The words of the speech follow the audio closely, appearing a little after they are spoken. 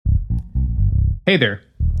Hey there.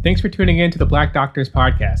 Thanks for tuning in to the Black Doctors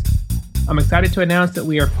Podcast. I'm excited to announce that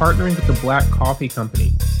we are partnering with the Black Coffee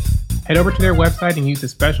Company. Head over to their website and use the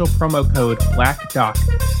special promo code BLACKDOC,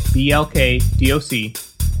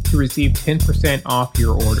 BLKDOC, to receive 10% off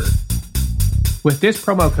your order. With this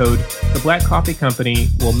promo code, the Black Coffee Company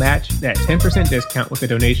will match that 10% discount with a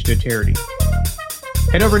donation to charity.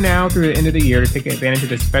 Head over now through the end of the year to take advantage of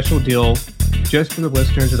this special deal just for the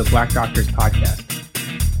listeners of the Black Doctors Podcast.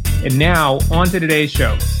 And now, on to today's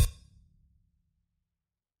show.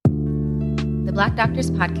 The Black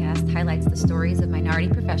Doctors Podcast highlights the stories of minority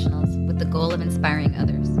professionals with the goal of inspiring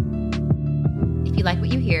others. If you like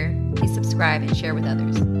what you hear, please subscribe and share with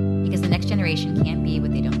others, because the next generation can't be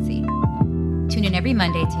what they don't see. Tune in every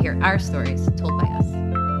Monday to hear our stories told by us.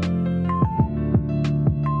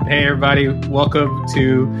 Hey, everybody. Welcome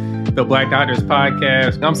to the Black Doctors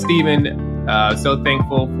Podcast. I'm Steven. So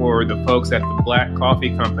thankful for the folks at the Black Coffee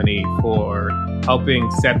Company for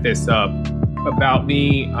helping set this up. About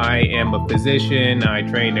me, I am a physician. I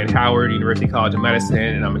trained at Howard University College of Medicine,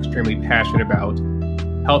 and I'm extremely passionate about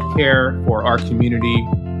healthcare for our community.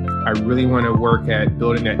 I really want to work at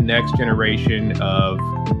building that next generation of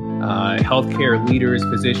healthcare leaders,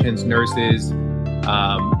 physicians, nurses,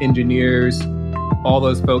 engineers, all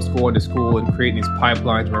those folks going to school and creating these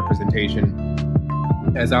pipelines of representation.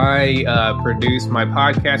 As I produce my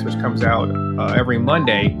podcast, which comes out every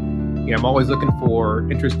Monday, I'm always looking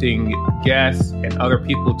for interesting guests and other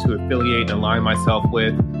people to affiliate and align myself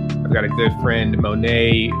with. I've got a good friend,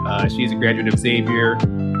 Monet. She's a graduate of Xavier,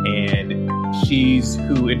 and she's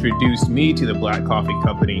who introduced me to the Black Coffee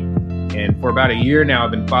Company. And for about a year now,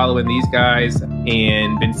 I've been following these guys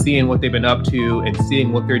and been seeing what they've been up to and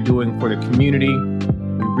seeing what they're doing for the community.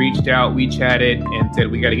 We reached out, we chatted, and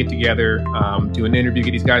said we got to get together, do an interview,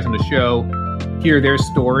 get these guys on the show, hear their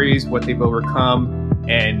stories, what they've overcome,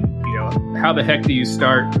 and how the heck do you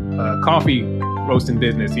start a coffee roasting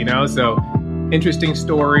business? So interesting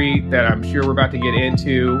story that I'm sure we're about to get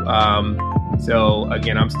into. So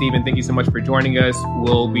again, I'm Steven. Thank you so much for joining us.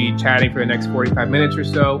 We'll be chatting for the next 45 minutes or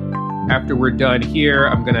so. After we're done here,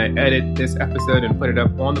 I'm going to edit this episode and put it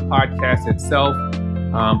up on the podcast itself.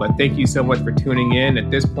 But thank you so much for tuning in. At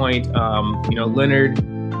this point, Leonard,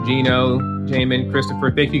 Gino, Jamin,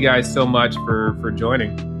 Christopher, thank you guys so much for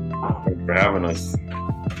joining. Thanks for having us.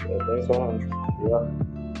 Thanks for having us. Yeah.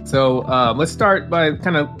 So let's start by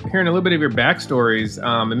kind of hearing a little bit of your backstories,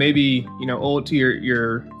 and maybe old to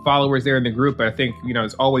your followers there in the group. But I think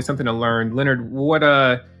it's always something to learn. Leonard, what?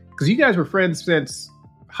 Because you guys were friends since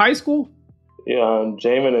high school. Yeah,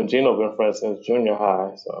 Jamin and Gino have been friends since junior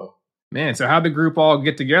high. So. Man, so how'd the group all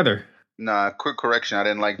get together? Nah, quick correction. I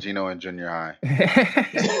didn't like Gino in junior high. They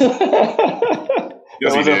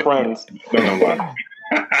wasn't friends.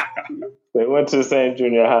 They went to the same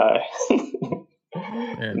junior high.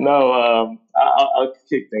 No, I'll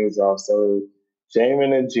kick things off. So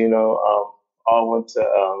Jamin and Gino all went to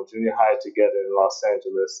junior high together in Los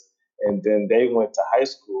Angeles. And then they went to high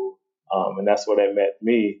school, and that's where they met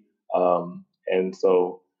me. And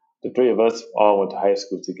so the three of us all went to high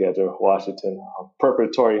school together, Washington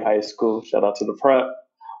Preparatory High School. Shout out to the prep.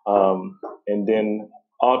 And then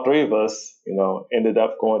all three of us, ended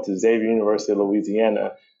up going to Xavier University of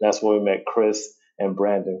Louisiana. That's where we met Chris and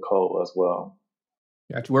Brandon Cole as well.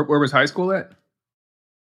 Gotcha. Where was high school at?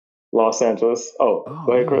 Los Angeles. Go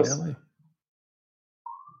ahead, Chris. LA.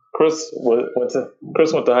 Chris went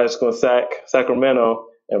to high school in Sacramento,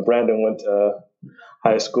 and Brandon went to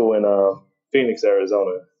high school in Phoenix,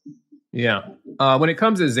 Arizona. Yeah. When it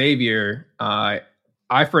comes to Xavier, I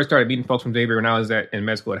first started meeting folks from Xavier when I was in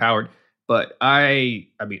med school at Howard. But I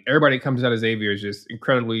mean, everybody that comes out of Xavier is just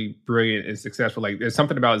incredibly brilliant and successful. Like, there's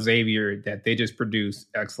something about Xavier that they just produce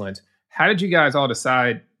excellent. How did you guys all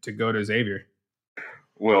decide to go to Xavier?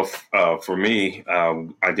 Well, for me,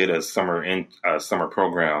 I did a summer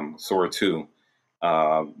program, SOAR 2,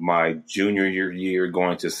 my junior year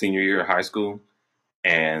going to senior year of high school.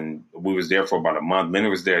 And we was there for about a month. Leonard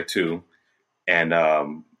was there too. And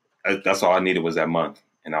that's all I needed was that month.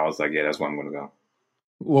 And I was like, yeah, that's where I'm going to go.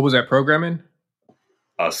 What was that program in?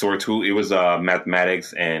 SOAR 2, it was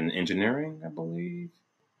mathematics and engineering, I believe.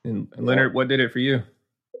 And Leonard, what did it for you?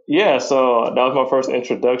 Yeah, so that was my first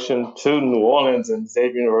introduction to New Orleans and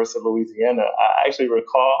Xavier University of Louisiana. I actually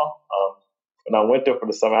recall when I went there for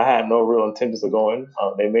the summer, I had no real intentions of going.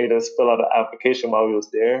 They made us fill out an application while we was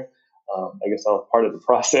there. I guess I was part of the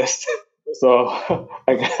process. So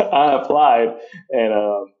I applied,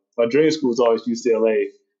 and my dream school was always UCLA.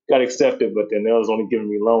 Got accepted, but then they was only giving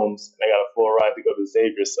me loans, and I got a full ride to go to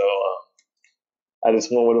Xavier. So I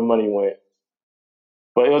just went where the money went.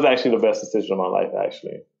 But it was actually the best decision of my life,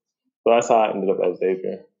 actually. So that's how I ended up at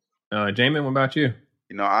Xavier. Jamin, what about you?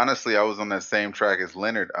 Honestly, I was on that same track as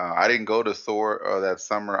Leonard. I didn't go to SOAR that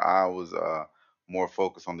summer. I was more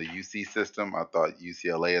focused on the UC system. I thought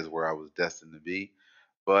UCLA is where I was destined to be.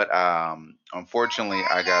 But unfortunately,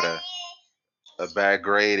 I got a bad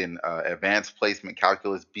grade in advanced placement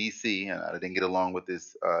calculus BC, and I didn't get along with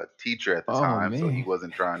this teacher at the Oh, time, so he man.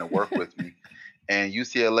 wasn't trying to work with me. And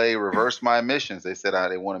UCLA reversed my admissions. They said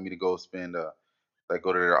they wanted me to go spend like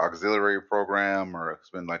go to their auxiliary program or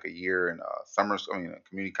spend like a year in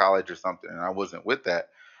community college or something. And I wasn't with that.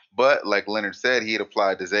 But like Leonard said, he had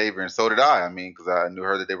applied to Xavier, and so did I. I mean, because I knew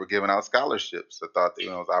her that they were giving out scholarships. I thought that it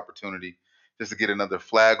was an opportunity just to get another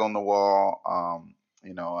flag on the wall.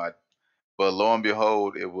 But lo and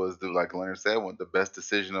behold, it was like Leonard said, one the best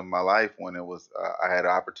decision of my life when it was I had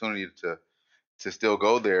an opportunity to still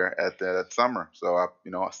go there at that summer. So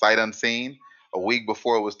sight unseen, a week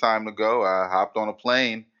before it was time to go, I hopped on a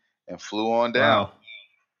plane and flew on down. Wow.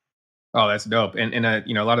 Oh, that's dope. And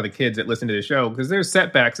a lot of the kids that listen to the show, because there's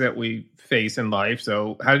setbacks that we face in life.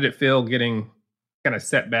 So how did it feel getting kind of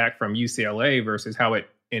set back from UCLA versus how it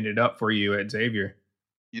ended up for you at Xavier?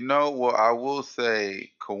 Well, I will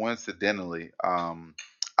say coincidentally, I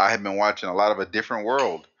had been watching a lot of A Different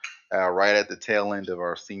World right at the tail end of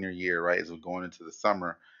our senior year, right as we're going into the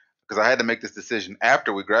summer, because I had to make this decision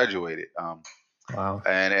after we graduated. Wow.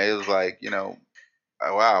 And it was like, wow,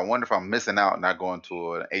 I wonder if I'm missing out not going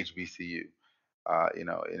to an HBCU.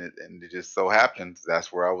 And it just so happens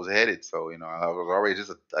that's where I was headed. So, I was already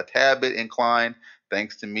just a tad bit inclined,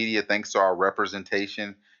 thanks to media, thanks to our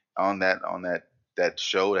representation on that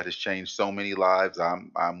show that has changed so many lives.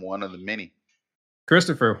 I'm one of the many.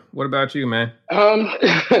 Christopher, what about you, man?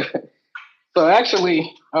 So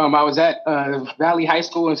actually, I was at Valley High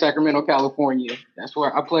School in Sacramento, California. That's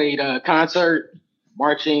where I played concert,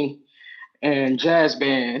 marching, and jazz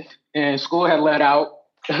band. And school had let out.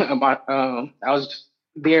 I was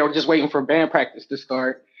there just waiting for band practice to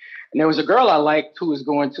start. And there was a girl I liked who was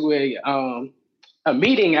going to a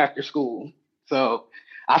meeting after school. So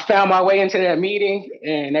I found my way into that meeting,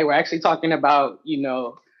 and they were actually talking about,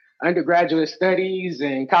 undergraduate studies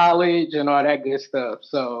and college and all that good stuff.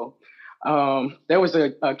 So there was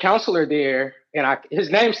a counselor there, and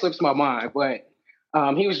his name slips my mind, but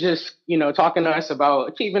he was just, talking to us about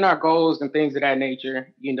achieving our goals and things of that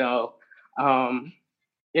nature, and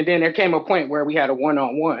then there came a point where we had a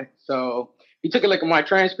one-on-one. So he took a look at my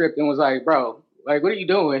transcript and was like, bro, like, what are you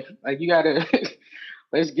doing? Like, you gotta,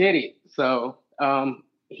 let's get it. So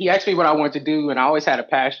he asked me what I wanted to do, and I always had a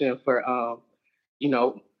passion for,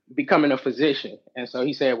 becoming a physician. And so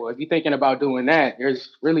he said, well, if you're thinking about doing that, there's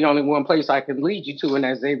really only one place I can lead you to, and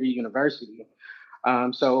that's Xavier University.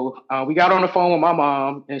 So we got on the phone with my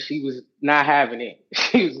mom, and she was not having it.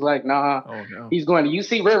 She was like, nah, He's going to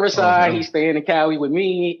UC Riverside. Oh, no. He's staying in Cali with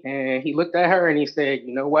me. And he looked at her and he said,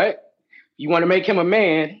 you know what? If you want to make him a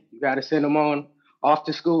man, you got to send him on off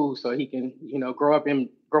to school so he can, grow up and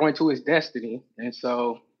grow into his destiny. And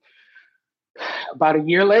so about a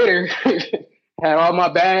year later, had all my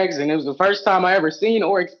bags, and it was the first time I ever seen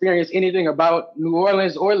or experienced anything about New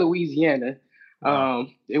Orleans or Louisiana. Wow.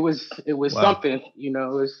 It was wow. Something,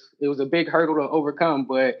 it was a big hurdle to overcome,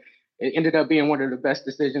 but it ended up being one of the best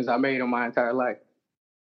decisions I made in my entire life.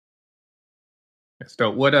 So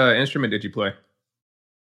what instrument did you play?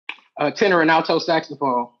 Tenor and alto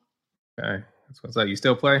saxophone. Okay. That's what's up. You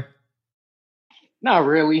still play? Not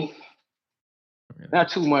really. Not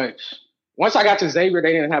too much. Once I got to Xavier,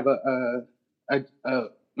 they didn't have a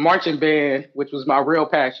marching band, which was my real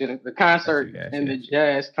passion. The concert and the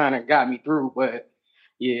jazz kind of got me through, but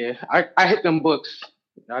yeah, I hit them books.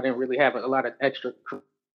 I didn't really have a lot of extra.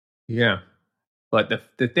 Yeah, but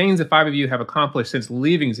the things the five of you have accomplished since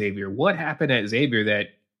leaving Xavier, what happened at Xavier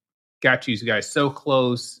that got you guys so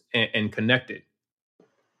close and connected?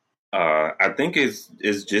 I think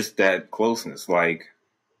it's just that closeness. Like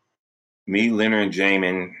me, Leonard, and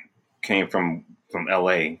Jamin came from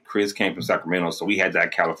LA. Chris came from Sacramento, so we had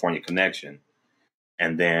that California connection.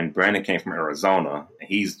 And then Brandon came from Arizona. And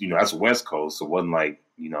he's, that's West Coast, so it wasn't like,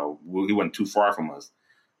 he wasn't too far from us.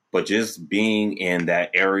 But just being in that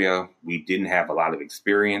area, we didn't have a lot of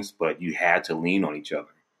experience, but you had to lean on each other.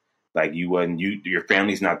 Like your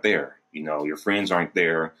family's not there. Your friends aren't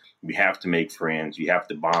there. You have to make friends. You have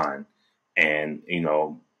to bond. And,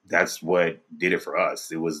 that's what did it for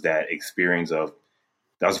us. It was that experience that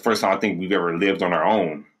was the first time I think we've ever lived on our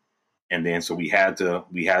own. And then so we had to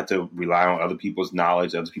rely on other people's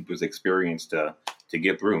knowledge, other people's experience to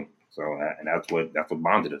get through. So and that's what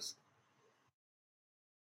bonded us.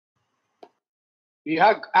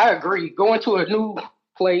 Yeah, I agree. Going to a new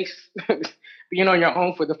place, being on your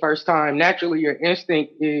own for the first time, naturally your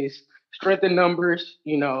instinct is strength in numbers,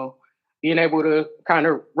 being able to kind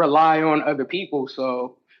of rely on other people.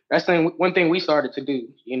 So that's one thing we started to do.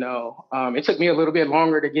 It took me a little bit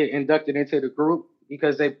longer to get inducted into the group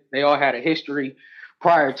because they all had a history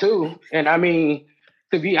prior to. And I mean,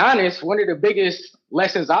 to be honest, one of the biggest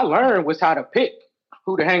lessons I learned was how to pick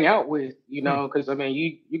who to hang out with, because I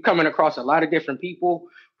mean, you coming across a lot of different people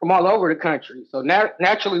from all over the country. So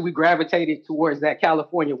naturally, we gravitated towards that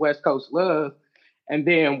California West Coast love. And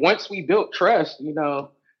then once we built trust,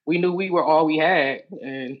 we knew we were all we had.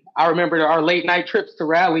 And I remember our late night trips to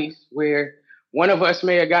rallies where one of us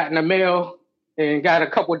may have gotten a mail and got a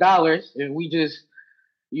couple dollars, and we just,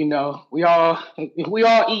 we all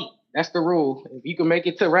eat. That's the rule. If you can make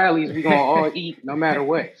it to rallies, we're gonna all eat no matter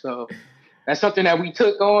what. So that's something that we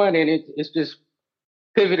took on, and it's just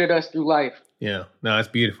pivoted us through life. Yeah, no, it's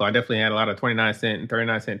beautiful. I definitely had a lot of 29-cent and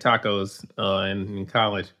 39-cent tacos in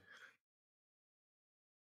college.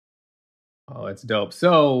 Oh, it's dope.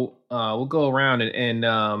 So we'll go around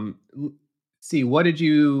and see, what did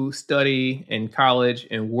you study in college,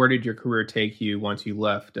 and where did your career take you once you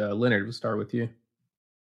left? Leonard, we'll start with you.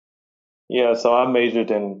 Yeah, so I majored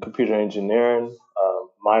in computer engineering,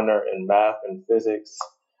 minor in math and physics.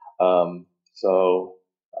 So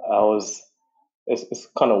I was. It's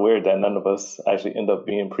kind of weird that none of us actually end up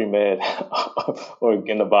being pre-med or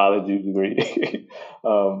getting a biology degree.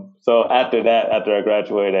 So after that, after I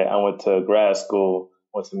graduated, I went to grad school,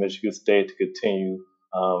 went to Michigan State to continue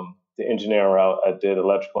the engineering route. I did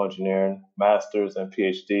electrical engineering, master's and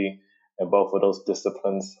PhD in both of those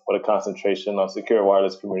disciplines with a concentration on secure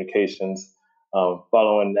wireless communications.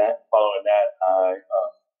 Following that, I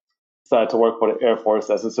decided to work for the Air Force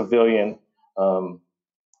as a civilian.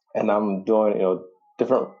 And I'm doing,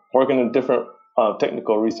 working in different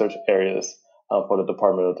technical research areas for the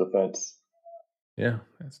Department of Defense. Yeah,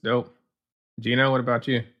 that's dope. Gino, what about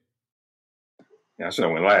you? Yeah, I should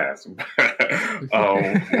have went last. When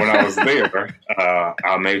I was there,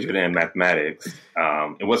 I majored in mathematics.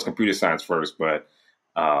 It was computer science first, but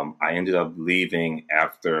I ended up leaving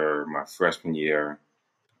after my freshman year.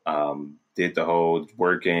 Did the whole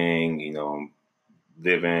working,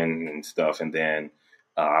 living and stuff, and then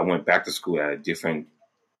I went back to school at a different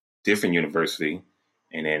university,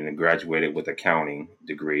 and then graduated with accounting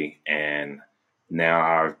degree. And now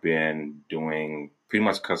I've been doing pretty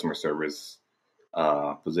much customer service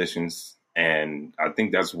positions, and I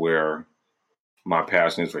think that's where my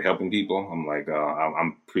passion is for helping people. I'm like,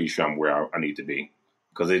 I'm pretty sure I'm where I need to be,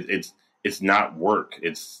 because it's not work.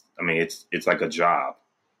 It's like a job,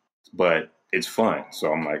 but it's fun.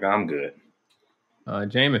 So I'm like, I'm good.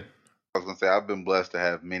 Jamin. I was going to say, I've been blessed to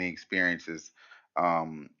have many experiences.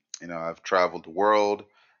 I've traveled the world.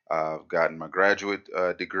 I've gotten my graduate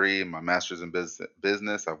degree and my master's in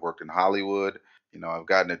business. I've worked in Hollywood. I've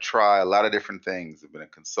gotten to try a lot of different things. I've been a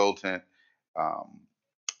consultant. Um,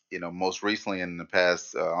 Most recently in the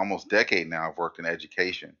past almost decade now, I've worked in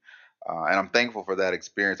education. And I'm thankful for that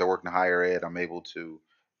experience. I work in higher ed.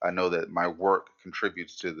 I know that my work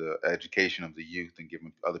contributes to the education of the youth and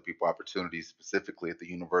giving other people opportunities, specifically at the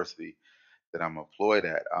university that I'm employed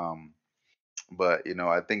at. But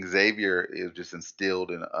I think Xavier is just instilled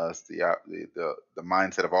in us the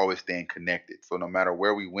mindset of always staying connected. So no matter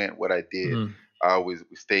where we went, what I did, we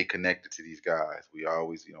stayed connected to these guys. We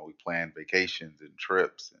always, we planned vacations and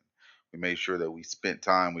trips, and we made sure that we spent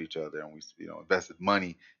time with each other, and we, invested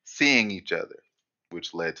money seeing each other,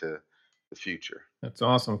 which led to the future. That's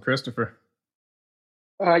awesome, Christopher.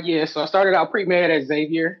 Yeah, so I started out pre-med at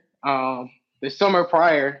Xavier. The summer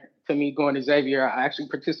prior to me going to Xavier, I actually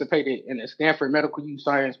participated in the Stanford Medical Youth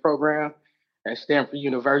Science program at Stanford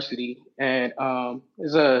University. And it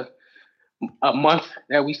was a month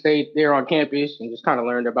that we stayed there on campus and just kind of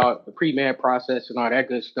learned about the pre-med process and all that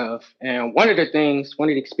good stuff. And one of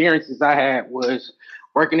the experiences I had was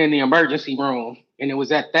working in the emergency room. And it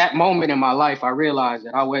was at that moment in my life I realized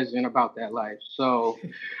that I wasn't about that life. So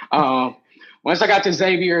once I got to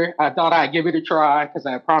Xavier, I thought I'd give it a try because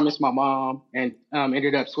I had promised my mom, and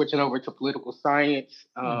ended up switching over to political science.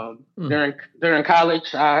 During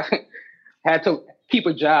college, I had to keep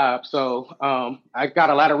a job. So I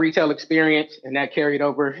got a lot of retail experience, and that carried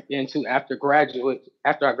over into after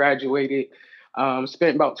I graduated.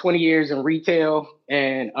 Spent about 20 years in retail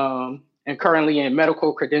and currently in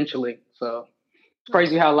medical credentialing. So it's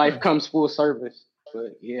crazy how life comes full service.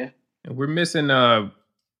 But yeah. And we're missing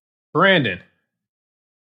Brandon.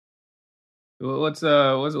 What's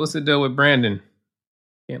the deal with Brandon?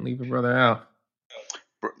 Can't leave a brother out.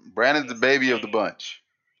 Brandon's the baby of the bunch.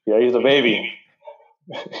 Yeah, he's a baby.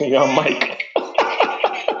 Young Mike.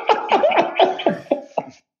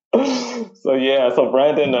 So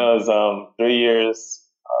Brandon is 3 years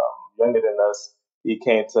younger than us. He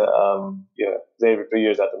came to Xavier 3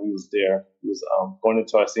 years after we was there. He was going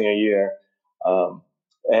into our senior year, um,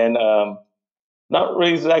 and not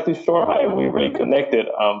really exactly sure how we really connected.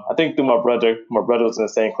 I think through my brother. My brother was in the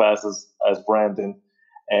same class as Brandon,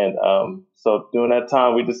 and so during that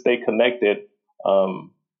time we just stayed connected.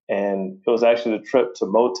 Um, and it was actually the trip to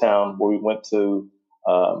Motown where we went to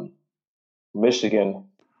um, Michigan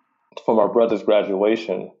for my brother's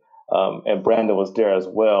graduation, and Brandon was there as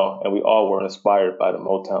well, and we all were inspired by the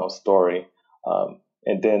Motown story.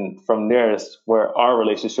 And then from there is where our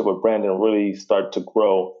relationship with Brandon really started to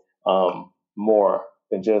grow more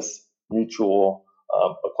than just mutual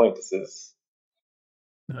acquaintances.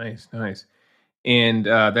 Nice, nice. And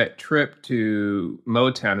that trip to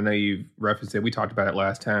Motown, I know you've referenced it. We talked about it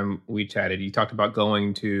last time we chatted. You talked about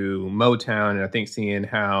going to Motown and I think seeing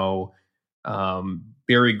how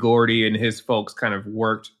Barry Gordy and his folks kind of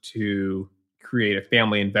worked to create a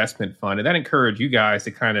family investment fund. And that encouraged you guys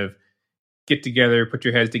to kind of get together, put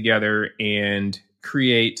your heads together, and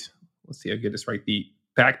create, let's see, I'll get this right, the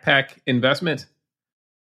backpack investment.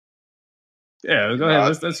 Yeah, go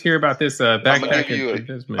ahead. Let's hear about this backpack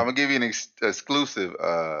investment. I'm gonna give you an exclusive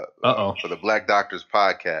for the Black Doctors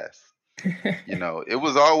podcast. It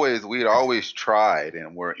was always, we had always tried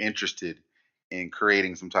and were interested in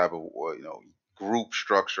creating some type of group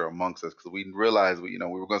structure amongst us, because we realized we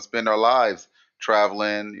were going to spend our lives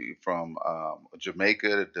traveling from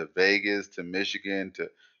Jamaica to Vegas to Michigan to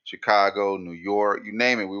Chicago, New York, you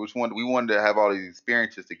name it. We wanted to have all these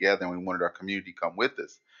experiences together, and we wanted our community to come with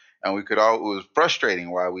us. And it was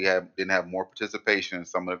frustrating why we didn't have more participation in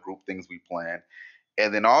some of the group things we planned.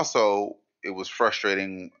 And then also, it was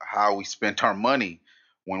frustrating how we spent our money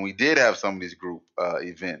when we did have some of these group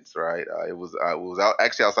events, right? It was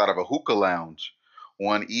actually outside of a hookah lounge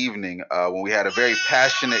one evening when we had a very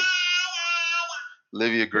passionate,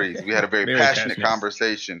 Livy agrees, we had a very passionate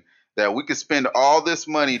conversation that we could spend all this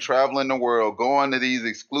money traveling the world, going to these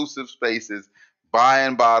exclusive spaces,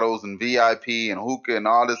 buying bottles and VIP and hookah and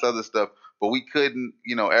all this other stuff, but we couldn't,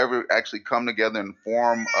 ever actually come together and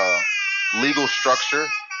form a legal structure,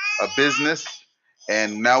 a business.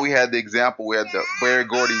 And now we had the example where the Barry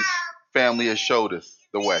Gordy's family has showed us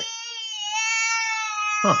the way.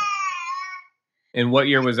 Huh. And what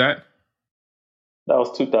year was that? That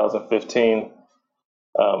was 2015.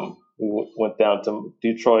 We went down to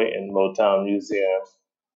Detroit and Motown Museum.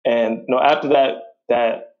 And after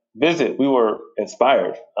that visit, we were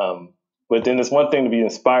inspired. But then it's one thing to be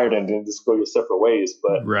inspired and then just go your separate ways.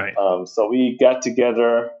 But right. So we got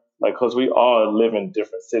together, because we all live in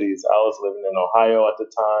different cities. I was living in Ohio at the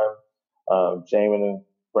time. Jamin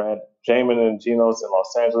and Gino's in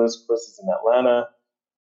Los Angeles. Chris is in Atlanta.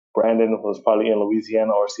 Brandon was probably in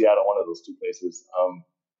Louisiana or Seattle, one of those two places.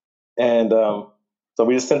 So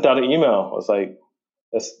we just sent out an email. It was like,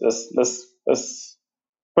 let's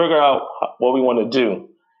figure out what we want to do.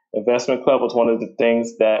 Investment Club was one of the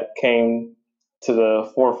things that came to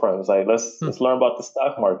the forefront. It was like, let's learn about the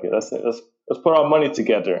stock market. Let's put our money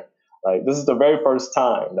together. Like, this is the very first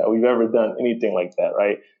time that we've ever done anything like that,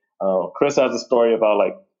 right? Chris has a story about,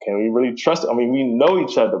 like, can we really trust? I mean, we know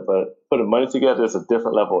each other, but putting money together is a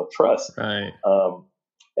different level of trust. Right.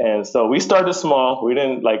 And so we started small. We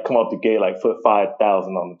didn't come out the gate put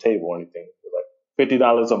 5,000 on the table or anything. Like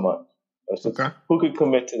 $50 a month. Who could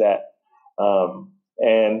commit to that?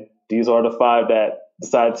 And these are the 5 that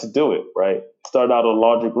decided to do it. Right. Started out a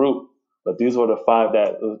larger group, but these were the 5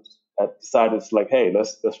 that decided to hey,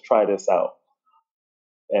 let's try this out.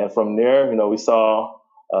 And from there, we saw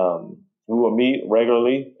we would meet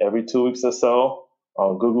regularly every 2 weeks or so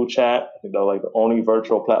on Google Chat. I think that was the only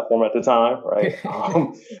virtual platform at the time, right?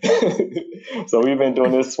 So we've been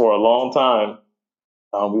doing this for a long time.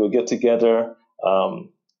 We would get together and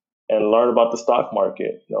learn about the stock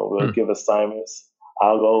market. We'll give assignments.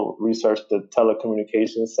 I'll go research the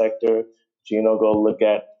telecommunications sector. Gino go look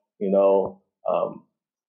at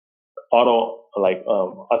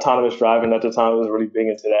autonomous driving at the time. Was really big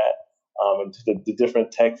into that. Into the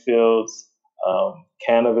different tech fields.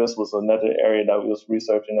 Cannabis was another area that we was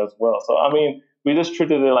researching as well. So, I mean, we just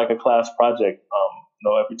treated it like a class project.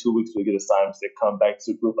 Every 2 weeks we get assignments that come back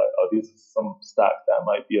to the group these are some stocks that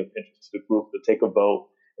might be of interest to the group to take a vote.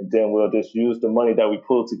 And then we'll just use the money that we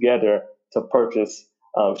pulled together to purchase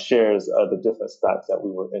shares of the different stocks that we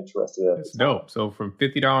were interested in. That's dope. So from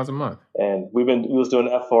 $50 a month. And we was doing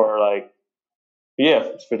that for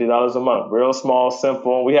it's $50 a month. Real small,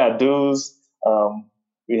 simple. We had dues.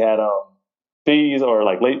 We had fees or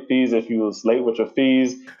late fees if you was late with your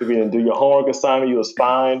fees. If you didn't do your homework assignment, you was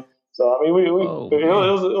fined. So I mean, it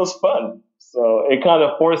was fun. So it kind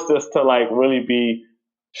of forced us to like really be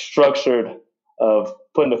structured of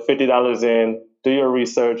putting the $50 in, do your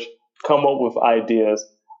research, come up with ideas.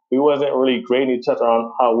 We wasn't really grading each other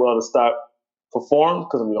on how well the stock performed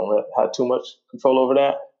because we don't really have too much control over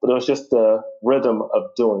that. But it was just the rhythm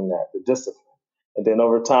of doing that, the discipline. And then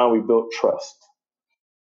over time, we built trust.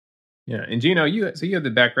 Yeah, and Gino, you have the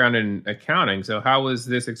background in accounting. So how was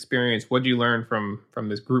this experience? What did you learn from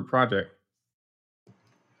this group project?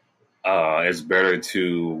 It's better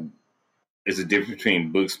to. It's a difference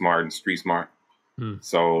between book smart and street smart.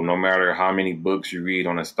 So no matter how many books you read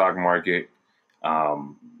on the stock market,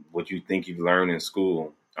 what you think you've learned in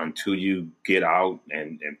school, until you get out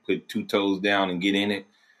and put two toes down and get in it,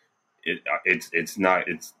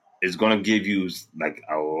 it's going to give you like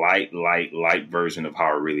a light version of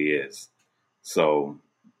how it really is. So,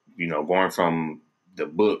 going from the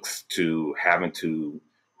books to having to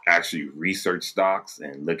actually research stocks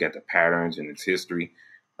and look at the patterns and its history,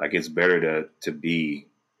 like it's better to be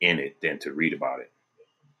in it than to read about it.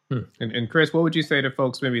 And Chris, what would you say to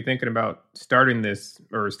folks maybe thinking about starting this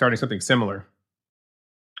or starting something similar?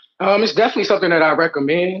 It's definitely something that I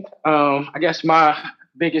recommend. I guess my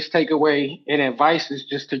biggest takeaway and advice is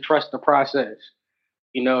just to trust the process.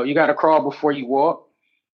 You got to crawl before you walk.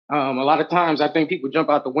 A lot of times I think people jump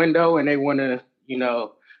out the window and they want to,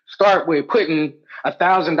 start with putting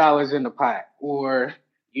 $1,000 in the pot or,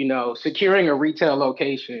 securing a retail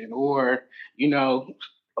location or,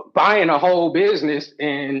 buying a whole business.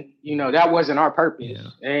 And, that wasn't our purpose.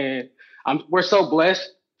 Yeah. And we're so blessed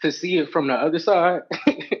to see it from the other side,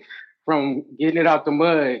 from getting it out the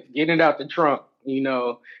mud, getting it out the trunk,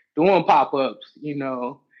 doing pop-ups,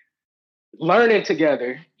 learning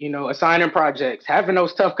together, assigning projects, having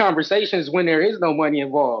those tough conversations when there is no money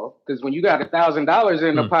involved. Because when you got $1,000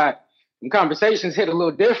 in the pot, the conversations hit a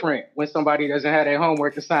little different when somebody doesn't have their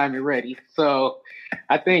homework assignment ready. So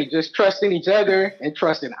I think just trusting each other and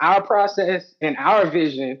trusting our process and our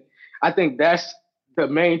vision, I think that's the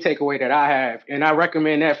main takeaway that I have. And I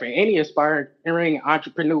recommend that for any aspiring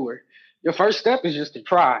entrepreneur. Your first step is just to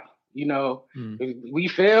try. We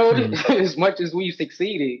failed as much as we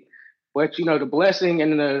succeeded. But, the blessing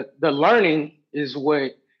and the learning is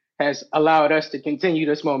what has allowed us to continue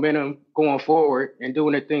this momentum going forward and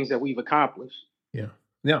doing the things that we've accomplished. Yeah.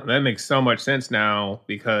 Yeah, that makes so much sense now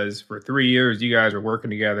because for 3 years, you guys are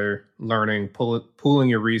working together, learning, pooling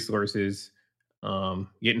your resources,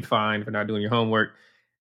 getting fined for not doing your homework.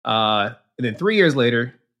 And then 3 years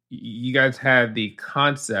later, you guys had the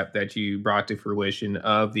concept that you brought to fruition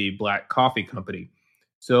of the Black Coffee Company.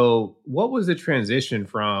 So what was the transition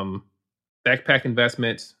from backpack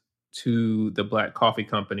investments to the Black Coffee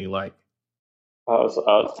Company like? I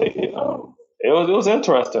was thinking, it was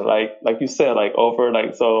interesting. Like you said, like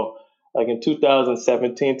in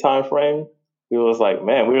 2017 timeframe, we was like,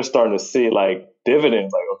 man, we were starting to see like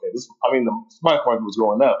dividends. Like, okay, the stock market was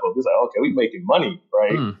going up, but we was like, okay, we making money,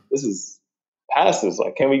 right? This is passive.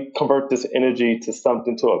 Like, can we convert this energy to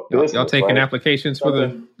something, to a business? Y'all taking applications for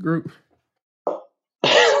the group?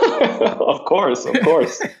 Of course.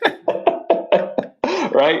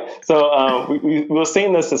 Right. So we were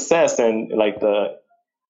seeing the success and like the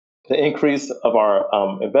increase of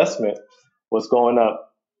our investment was going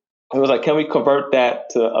up. It was like, can we convert that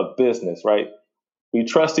to a business? Right. We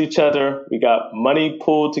trust each other. We got money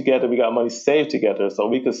pooled together. We got money saved together, so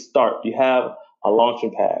we could start. You have a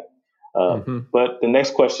launching pad. But the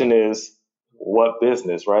next question is, what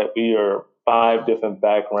business? Right. We are 5 different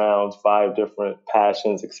backgrounds, 5 different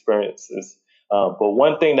passions, experiences. But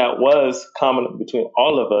one thing that was common between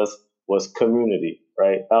all of us was community,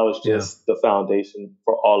 right? That was just the foundation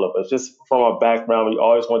for all of us. Just from our background, we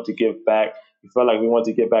always want to give back. We felt like we wanted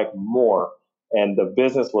to give back more. And the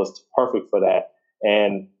business was perfect for that.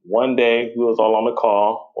 And one day we was all on the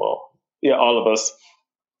call. Well, yeah, all of us.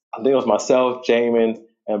 I think it was myself, Jamin,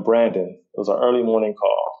 and Brandon. It was an early morning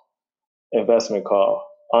call, investment call.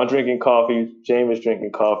 I'm drinking coffee. Jamin's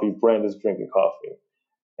drinking coffee. Brandon's drinking coffee.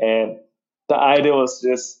 And the idea was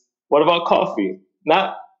just, what about coffee?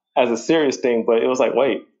 Not as a serious thing, but it was like,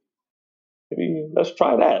 wait, maybe let's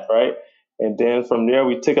try that, right? And then from there,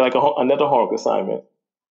 we took like another homework assignment.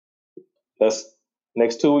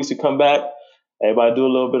 Next 2 weeks, you come back, everybody do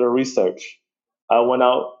a little bit of research. I went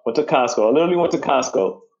to Costco. I literally went to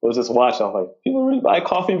Costco. I was just watching. I'm like, people really buy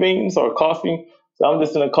coffee beans or coffee? So I'm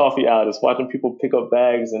just in a coffee aisle, just watching people pick up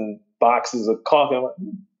bags and boxes of coffee. I'm like,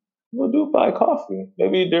 we'll do buy coffee.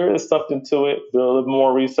 Maybe there is something to it. Do a little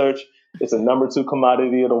more research. It's a number 2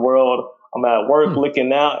 commodity of the world. I'm at work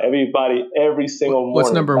looking out. Everybody, every single morning.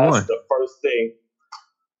 What's number 1? That's the first thing.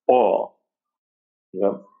 Oil.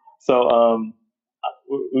 Yep. So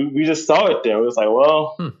we just saw it there. It was like,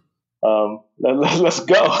 well, let's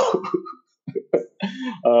go.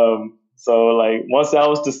 So like once that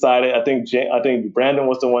was decided, I think Brandon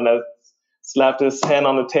was the one that slapped his hand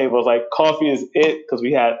on the table. It was like, coffee is it, because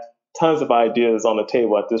we had tons of ideas on the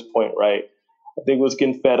table at this point, right? I think we was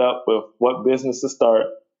getting fed up with what business to start.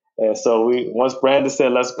 And so once Brandon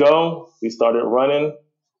said, let's go, we started running.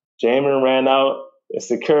 Jamin ran out and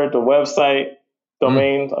secured the website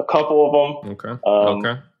domains, a couple of them.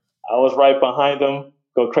 Okay. I was right behind him.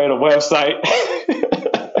 Go create a website.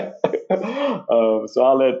 So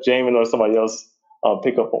I'll let Jamin or somebody else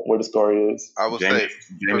pick up where the story is. I would say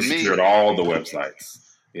Jamin secured all the websites.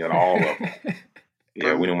 He had all of them.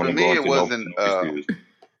 Yeah, we didn't want to go into it wasn't.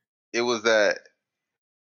 It was that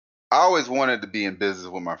I always wanted to be in business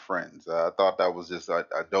with my friends. I thought that was just a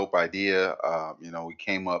dope idea. We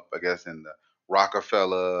came up, I guess, in the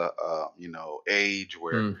Rockefeller, age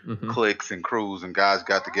where cliques and crews and guys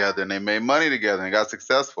got together and they made money together and got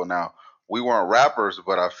successful. Now, we weren't rappers,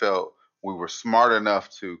 but I felt we were smart enough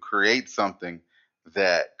to create something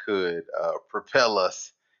that could propel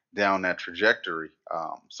us down that trajectory.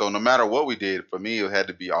 So no matter what we did, for me, it had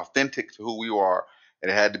to be authentic to who we are, and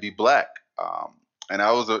it had to be black. And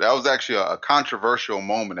that was actually a controversial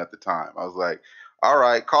moment at the time. I was like, all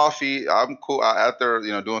right, coffee, I'm cool. After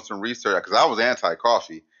doing some research, because I was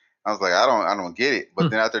anti-coffee, I was like, I don't get it.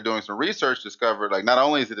 But then after doing some research, discovered like not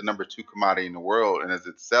only is it the number 2 commodity in the world, and as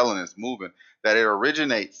it's selling, it's moving, that it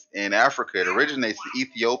originates in Africa. It originates in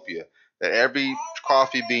Ethiopia. That every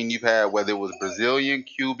coffee bean you've had, whether it was Brazilian,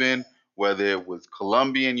 Cuban, whether it was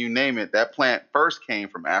Colombian, you name it, that plant first came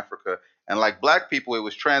from Africa. And like black people, it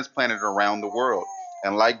was transplanted around the world.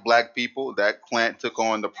 And like black people, that plant took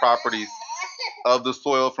on the properties of the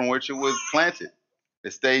soil from which it was planted.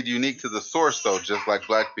 It stayed unique to the source, though, just like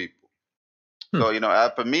black people. So,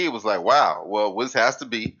 for me, it was like, wow, well, this has to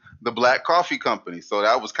be the Black Coffee Company. So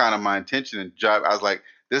that was kind of my intention and job. I was like,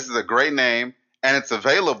 this is a great name and it's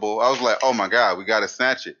available. I was like, oh my God, we got to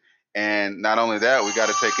snatch it. And not only that, we got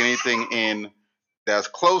to take anything in that's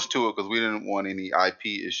close to it because we didn't want any IP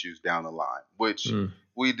issues down the line, which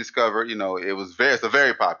we discovered, it's a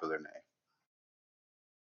very popular name.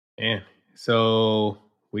 Yeah. So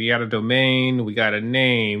we got a domain, we got a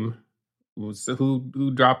name. So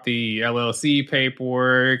who dropped the LLC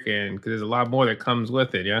paperwork? And because there's a lot more that comes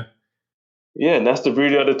with it, yeah? Yeah, and that's the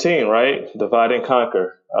beauty of the team, right? Divide and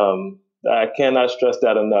conquer. I cannot stress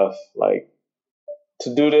that enough. Like,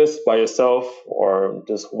 to do this by yourself or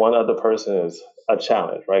just one other person is a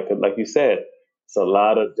challenge, right? Because like you said, it's a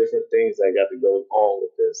lot of different things that got to go on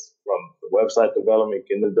with this, from the website development,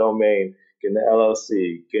 getting the domain, getting the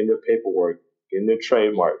LLC, getting the paperwork, getting the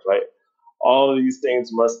trademarks, right? All of these things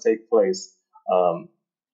must take place.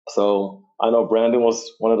 So I know Brandon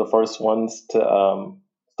was one of the first ones to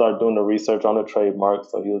start doing the research on the trademark,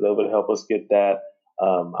 so he was able to help us get that.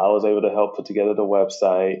 I was able to help put together the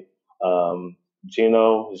website.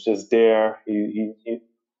 Gino was just there. He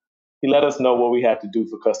let us know what we had to do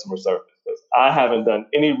for customer service. I haven't done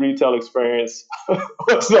any retail experience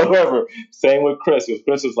whatsoever. Same with Chris.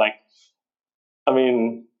 Chris was like,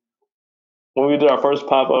 when we did our first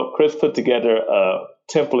pop-up, Chris put together a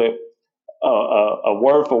template, a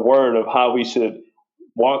word for word of how we should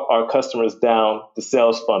walk our customers down the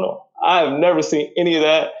sales funnel. I have never seen any of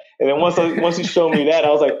that. And then once he showed me that, I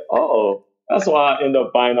was like, oh, that's why I end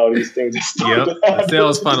up buying all these things. Yep, the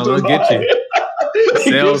sales funnel will get you.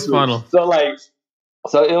 Sales funnel.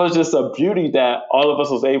 So it was just a beauty that all of us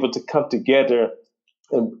was able to come together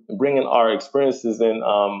and bringing our experiences in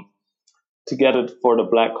together for the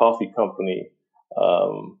Black Coffee Company.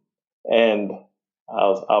 And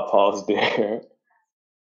I'll pause there.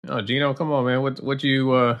 Oh, Gino, come on, man. What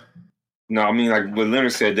you? No, like what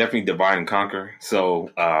Leonard said, definitely divide and conquer.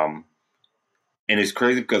 So, and it's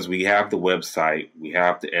crazy because we have the website, we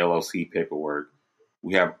have the LLC paperwork,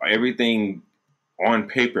 we have everything on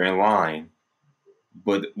paper in line,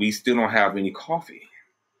 but we still don't have any coffee.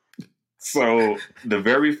 So the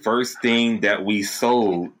very first thing that we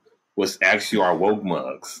sold was actually our woke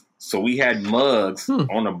mugs. So we had mugs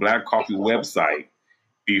on the Black Coffee website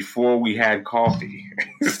before we had coffee.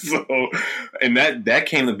 And that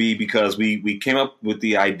came to be because we came up with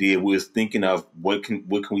the idea. We was thinking of what can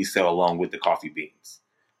we sell along with the coffee beans.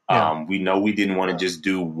 Yeah. We know we didn't want to just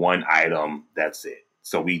do one item. That's it.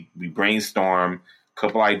 So we brainstormed a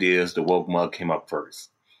couple ideas. The woke mug came up first.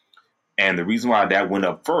 And the reason why that went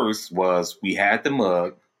up first was we had the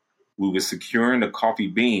mug, we were securing the coffee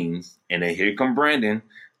beans, and then here come Brandon,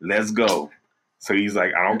 let's go. So he's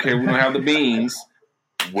like, I don't care if we don't have the beans,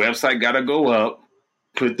 website got to go up,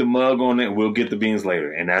 put the mug on it, we'll get the beans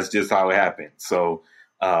later. And that's just how it happened. So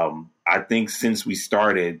I think since we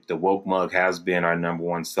started, the woke mug has been our number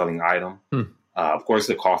one selling item. Of course,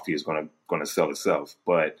 the coffee is going to sell itself.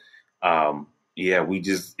 But yeah,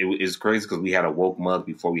 it's crazy because we had a woke mug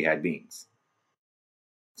before we had beans.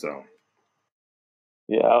 So.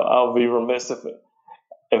 Yeah, I'll be remiss if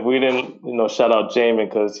we didn't, shout out Jamin,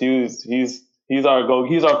 because he's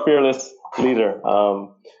our fearless leader.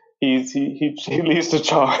 He leads the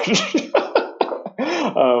charge.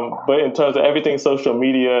 But in terms of everything social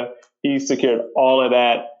media, he secured all of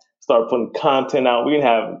that. Started putting content out. We didn't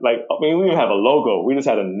have we didn't have a logo. We just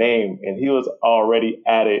had a name, and he was already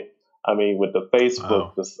at it. I mean, with the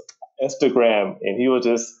Facebook, the Instagram, and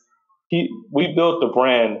we built the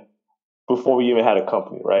brand before we even had a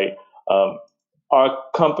company, right?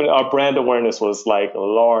 Our brand awareness was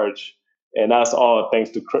large, and that's all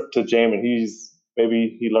thanks to Jamin.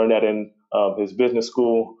 Maybe he learned that in his business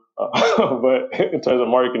school, but in terms of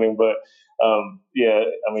marketing. But yeah,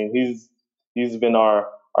 I mean, he's been our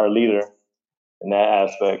leader in that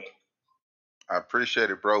aspect. I appreciate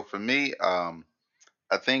it, bro. For me,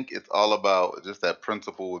 I think it's all about just that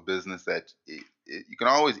principle with business that you can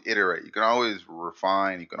always iterate, you can always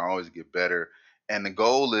refine, you can always get better. And the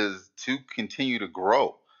goal is to continue to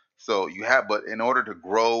grow. But in order to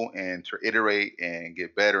grow and to iterate and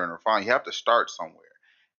get better and refine, you have to start somewhere.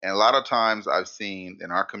 And a lot of times I've seen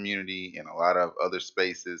in our community, in a lot of other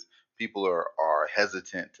spaces, people are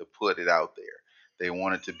hesitant to put it out there. They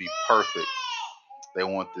want it to be perfect. They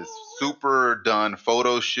want this super done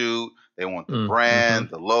photo shoot. They want the brand,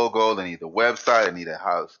 the logo. They need the website. They need a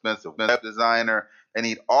how expensive web designer. They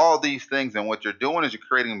need all these things. And what you're doing is you're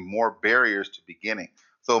creating more barriers to beginning.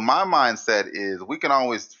 So my mindset is we can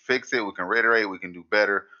always fix it. We can reiterate. We can do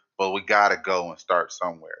better. But we got to go and start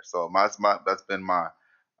somewhere. So that's been my,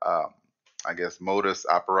 I guess, modus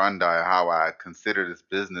operandi, how I consider this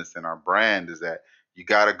business and our brand is that you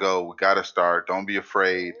got to go. We got to start. Don't be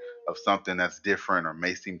afraid of something that's different or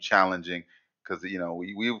may seem challenging because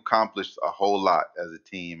we've accomplished a whole lot as a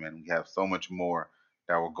team and we have so much more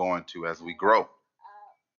that we're going to as we grow.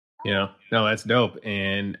 Yeah, no, that's dope,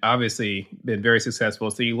 and obviously been very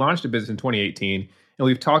successful. So you launched a business in 2018, and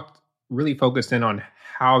we've really focused in on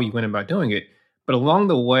how you went about doing it. But along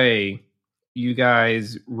the way, you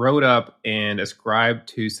guys wrote up and ascribed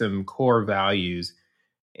to some core values,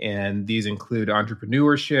 and these include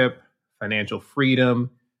entrepreneurship, financial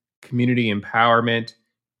freedom, community empowerment.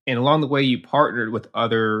 And along the way, you partnered with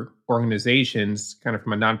other organizations, kind of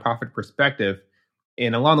from a nonprofit perspective.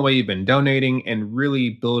 And along the way, you've been donating and really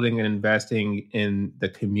building and investing in the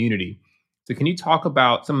community. So, can you talk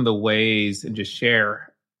about some of the ways and just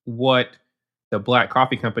share what the Black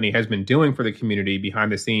Coffee Company has been doing for the community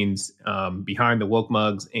behind the scenes, behind the woke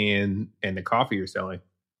mugs and the coffee you're selling?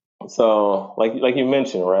 So, like you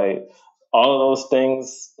mentioned, right? All of those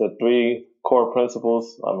things, the three core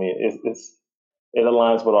principles. I mean, it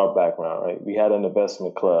aligns with our background, right? We had an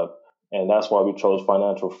investment club, and that's why we chose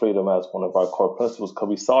financial freedom as one of our core principles because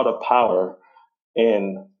we saw the power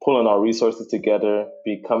in pulling our resources together,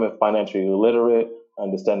 becoming financially literate,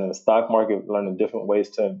 understanding the stock market, learning different ways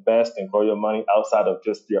to invest and grow your money outside of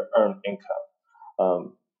just your earned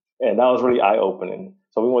income. And that was really eye-opening.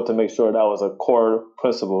 So we want to make sure that was a core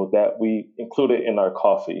principle that we included in our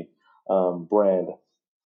coffee brand.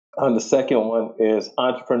 And the second one is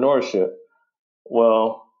entrepreneurship.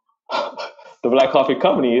 Well, the Black Coffee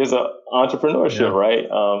Company is an entrepreneurship, right?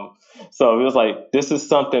 So it was like, this is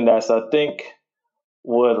something that's, I think,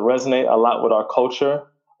 would resonate a lot with our culture.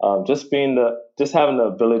 Just having the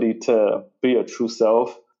ability to be a true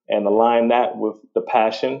self and align that with the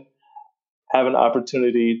passion, having the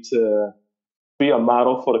opportunity to be a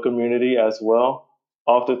model for the community as well.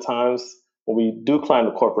 Oftentimes, when we do climb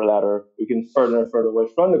the corporate ladder, we can further and further away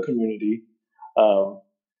from the community.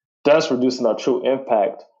 Thus reducing our true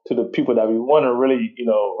impact to the people that we want to really,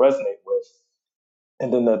 resonate with.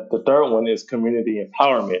 And then the third one is community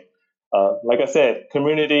empowerment. Like I said,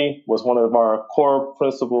 community was one of our core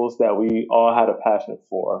principles that we all had a passion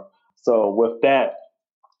for. So with that,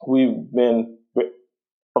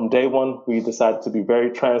 from day one, we decided to be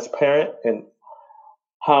very transparent in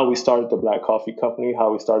how we started the Black Coffee Company,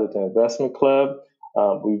 how we started the investment club.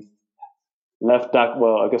 We've left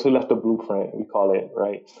the blueprint, we call it,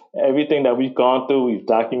 right? Everything that we've gone through, we've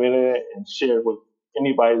documented it and shared with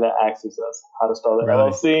anybody that asks us how to start an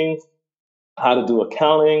LLC, how to do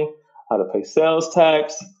accounting, how to pay sales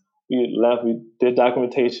tax. We did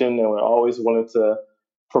documentation, and we're always willing to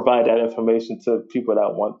provide that information to people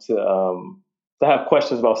that want to have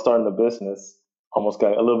questions about starting a business. almost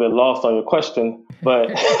got a little bit lost on your question, but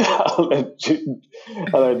I'll let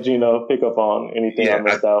Gino pick up on anything I Yeah,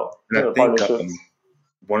 missed out. and I think Partnerships.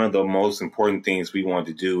 one of the most important things we want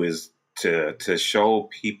to do is to show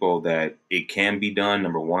people that it can be done.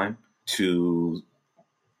 Number one, to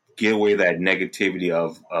get away that negativity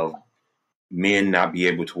of men not be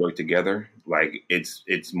able to work together. Like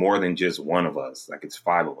it's more than just one of us. Like it's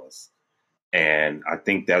five of us, and I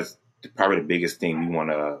think that's probably the biggest thing we want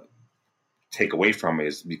to take away from it,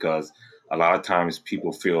 is because a lot of times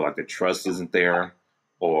people feel like the trust isn't there,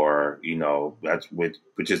 or that's which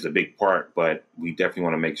is a big part. But we definitely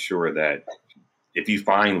want to make sure that if you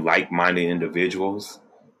find like-minded individuals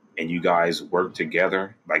and you guys work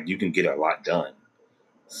together, like you can get a lot done.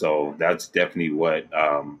 So that's definitely what,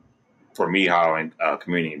 for me, how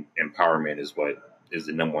community empowerment is what is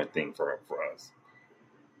the number one thing for us.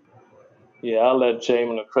 Yeah, I'll let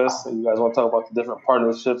James and Chris. You guys want to talk about the different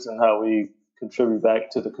partnerships and how we contribute back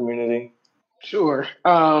to the community? Sure.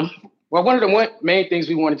 Well, one of the main things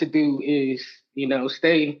we wanted to do is,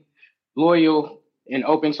 stay loyal and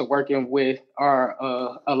open to working with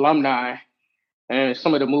our alumni and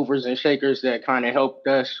some of the movers and shakers that kind of helped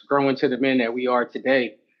us grow into the men that we are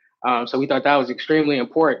today. So we thought that was extremely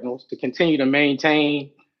important, was to continue to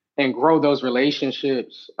maintain and grow those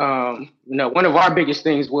relationships. One of our biggest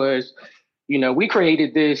things was, we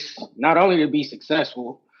created this not only to be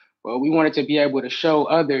successful, but we wanted to be able to show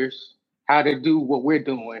others how to do what we're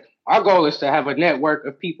doing. Our goal is to have a network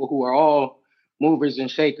of people who are all movers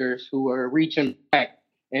and shakers, who are reaching back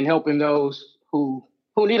and helping those who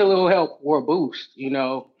need a little help or a boost.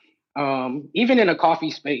 Even in a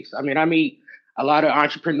coffee space. I mean, I meet a lot of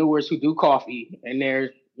entrepreneurs who do coffee, and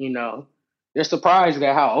they're surprised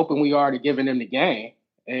at how open we are to giving them the game.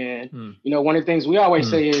 And one of the things we always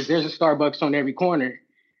say is there's a Starbucks on every corner.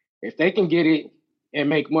 If they can get it and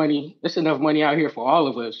make money, there's enough money out here for all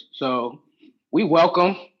of us. So we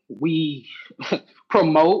welcome, we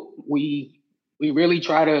promote, we really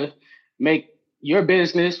try to make your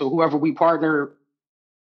business or whoever we partner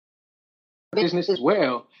business as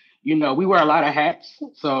well. We wear a lot of hats,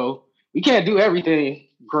 so we can't do everything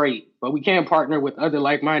great, but we can partner with other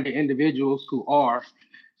like-minded individuals who are.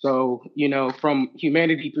 So, from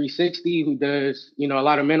Humanity 360, who does, a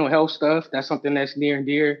lot of mental health stuff, that's something that's near and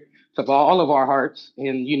dear to all of our hearts.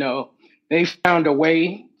 And, they found a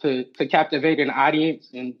way to captivate an audience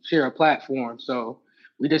and share a platform. So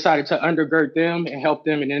we decided to undergird them and help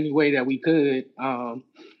them in any way that we could.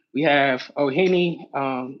 We have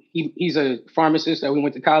Ohini. He's a pharmacist that we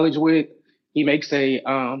went to college with. He makes a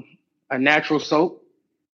natural soap,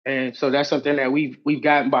 and so that's something that we've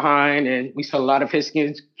gotten behind, and we sell a lot of his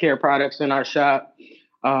skin care products in our shop.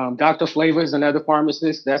 Dr. Flavor is another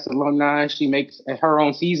pharmacist that's alumni. She makes her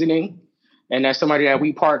own seasoning, and that's somebody that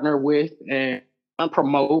we partner with and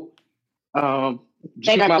promote.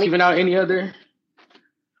 Jane, am I leaving out any other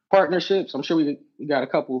partnerships? I'm sure we got a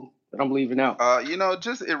couple that I'm leaving out.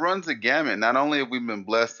 Just it runs the gamut. Not only have we been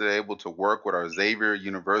blessed to be able to work with our Xavier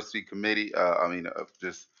University committee,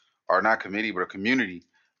 just our not committee, but a community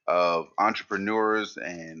of entrepreneurs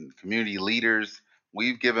and community leaders.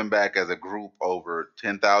 We've given back as a group over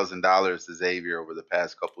 $10,000 to Xavier over the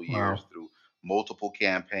past couple years through multiple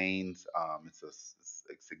campaigns. It's a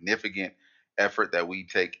significant effort that we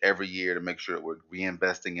take every year to make sure that we're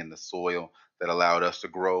reinvesting in the soil that allowed us to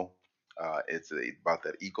grow. About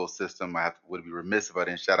that ecosystem. Would be remiss if I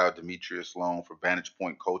didn't shout out Demetria Sloan for Vantage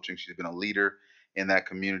Point Coaching. She's been a leader in that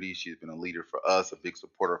community. She's been a leader for us, a big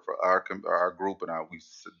supporter for our group, and we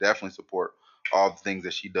definitely support all the things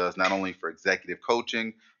that she does, not only for executive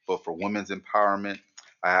coaching, but for women's empowerment.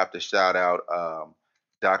 I have to shout out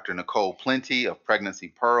Dr. Nicole Plenty of Pregnancy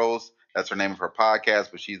Pearls. That's her name of her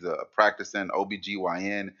podcast, but she's a practicing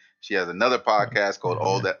OBGYN. She has another podcast called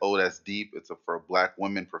Oh That's Deep. It's for Black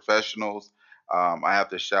women professionals. I have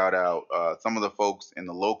to shout out some of the folks in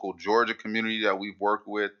the local Georgia community that we've worked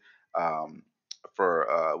with.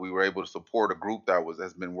 We were able to support a group that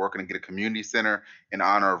has been working to get a community center in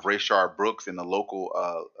honor of Rayshard Brooks in the local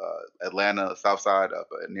Atlanta South Side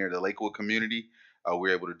near the Lakewood community. We were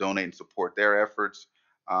able to donate and support their efforts.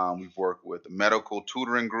 We've worked with medical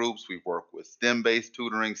tutoring groups. We've worked with STEM-based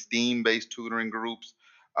tutoring, STEAM-based tutoring groups.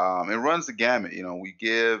 It runs the gamut. We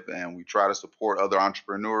give and we try to support other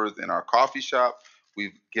entrepreneurs in our coffee shop.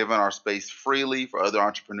 We've given our space freely for other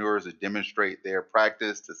entrepreneurs to demonstrate their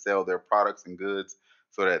practice, to sell their products and goods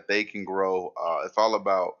so that they can grow. It's all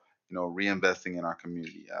about, reinvesting in our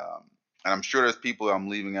community. And I'm sure there's people I'm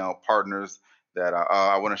leaving out, partners that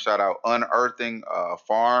I want to shout out Unearthing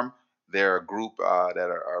Farm. They're a group that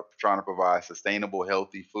are trying to provide sustainable,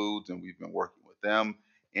 healthy foods, and we've been working with them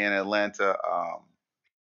in Atlanta.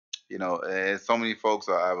 And so many folks.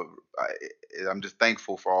 I'm just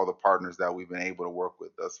thankful for all the partners that we've been able to work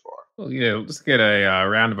with thus far. Well, yeah, let's get a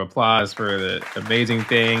round of applause for the amazing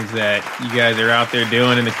things that you guys are out there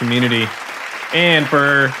doing in the community. And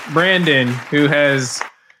for Brandon, who has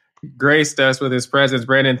graced us with his presence.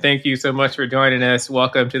 Brandon, thank you so much for joining us.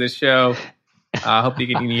 Welcome to the show. I hope you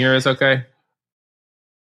can hear us okay.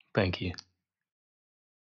 Thank you.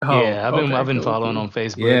 Oh, yeah, I've been following on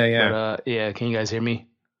Facebook. Yeah. But, can you guys hear me?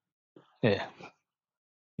 Yeah.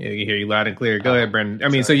 Yeah, we can hear you loud and clear. Go ahead, Brandon. I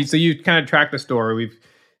mean, so you kind of track the story. We've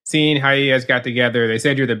seen how you guys got together. They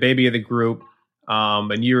said you're the baby of the group,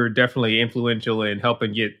 and you were definitely influential in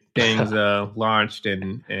helping get things launched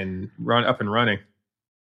and run up and running.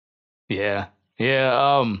 Yeah.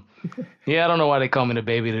 I don't know why they call me the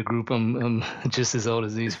baby of the group. I'm just as old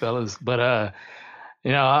as these fellas, but I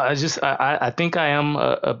think I am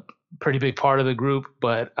a pretty big part of the group.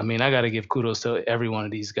 But I mean, I got to give kudos to every one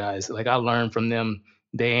of these guys. Like, I learn from them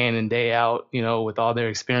day in and day out, with all their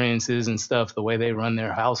experiences and stuff, the way they run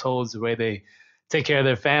their households, the way they take care of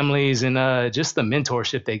their families, and just the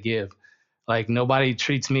mentorship they give. Like, nobody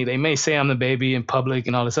treats me, they may say I'm the baby in public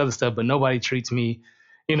and all this other stuff, but nobody treats me,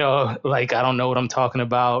 like I don't know what I'm talking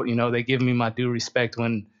about. They give me my due respect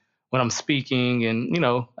when I'm speaking, and,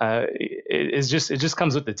 it just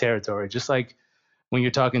comes with the territory. Just like when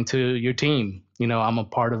you're talking to your team, I'm a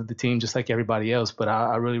part of the team just like everybody else, but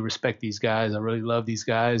I really respect these guys. I really love these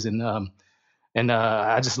guys. And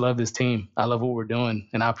I just love this team. I love what we're doing.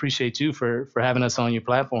 And I appreciate you for having us on your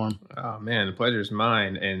platform. Oh man, the pleasure's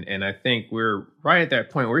mine. And I think we're right at that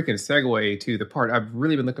point where we can segue to the part I've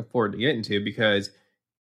really been looking forward to getting to, because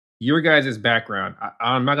your guys' background,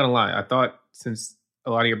 I'm not going to lie. I thought, since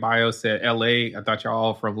a lot of your bio said LA, I thought y'all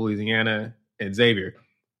all from Louisiana and Xavier,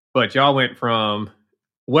 but y'all went from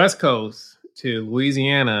West Coast to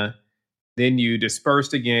Louisiana, then you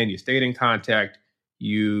dispersed again, you stayed in contact,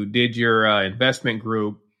 you did your investment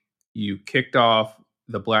group, you kicked off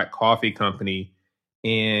the Black Coffee Company,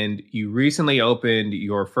 and you recently opened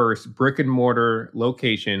your first brick and mortar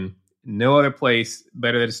location. No other place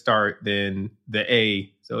better to start than the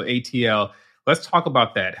A, so ATL. Let's talk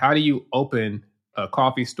about that. How do you open a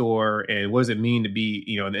coffee store, and what does it mean to be,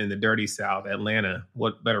 in the dirty South, Atlanta?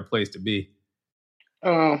 What better place to be?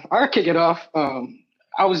 I'll kick it off.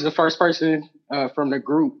 I was the first person from the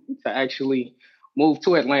group to actually move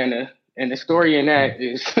to Atlanta, and the story in that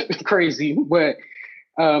is crazy. But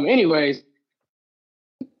anyways,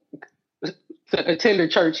 to attend a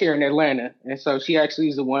church here in Atlanta, and so she actually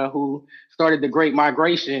is the one who started the Great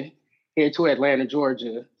Migration here to Atlanta,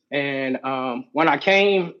 Georgia. And when I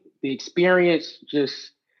came, the experience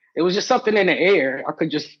it was just something in the air. I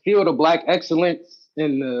could just feel the Black excellence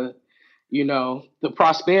and the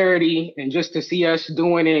prosperity, and just to see us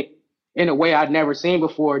doing it in a way I'd never seen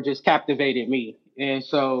before just captivated me. And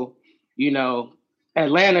so,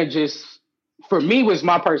 Atlanta just, for me, was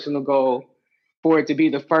my personal goal for it to be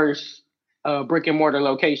the first brick and mortar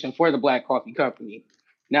location for the Black Coffee Company.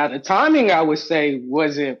 Now, the timing, I would say,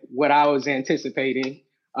 wasn't what I was anticipating.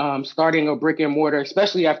 Starting a brick and mortar,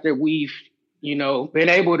 especially after we've, been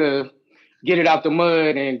able to get it out the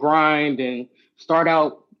mud and grind and start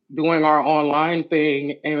out doing our online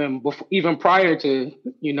thing, and even prior to,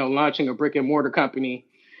 launching a brick and mortar company.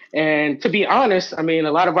 And to be honest, I mean,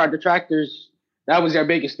 a lot of our detractors, that was their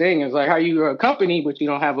biggest thing, is like, how you're a company, but you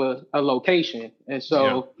don't have a location. And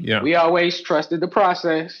so we always trusted the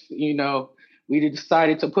process. We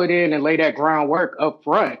decided to put in and lay that groundwork up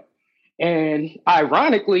front. And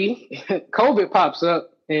ironically, COVID pops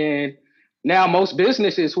up, and now most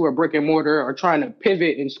businesses who are brick and mortar are trying to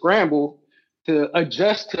pivot and scramble to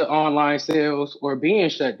adjust to online sales or being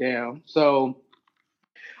shut down. So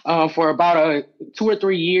for about 2 or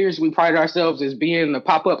 3 years, we prided ourselves as being the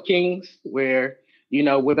pop-up kings, where,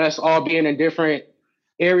 with us all being in different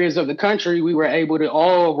areas of the country, we were able to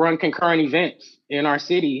all run concurrent events in our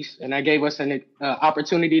cities. And that gave us an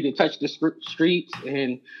opportunity to touch the streets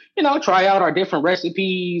and, try out our different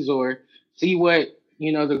recipes, or see what,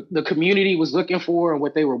 the community was looking for and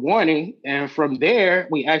what they were wanting. And from there,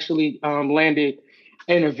 we actually landed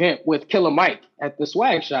an event with Killer Mike at the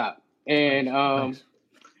swag shop. And Nice.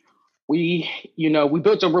 we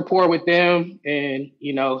built a rapport with them, and,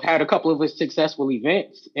 had a couple of successful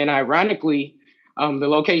events. And ironically, the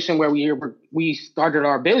location where we started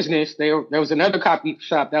our business, there was another coffee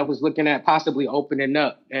shop that was looking at possibly opening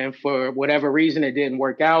up. And for whatever reason, it didn't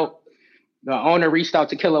work out. The owner reached out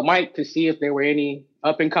to Killer Mike to see if there were any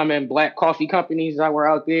up and coming Black coffee companies that were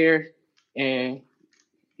out there. And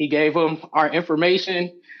he gave him our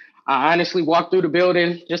information. I honestly walked through the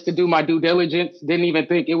building just to do my due diligence. Didn't even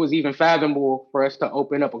think it was even fathomable for us to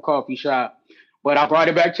open up a coffee shop. But I brought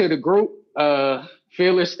it back to the group.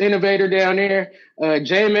 Fearless innovator down there,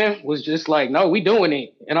 Jamin, was just like, no, we doing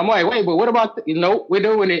it. And I'm like, wait, but what about, nope, we're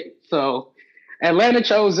doing it. So Atlanta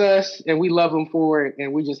chose us and we love them for it.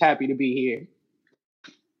 And we're just happy to be here.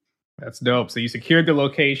 That's dope. So you secured the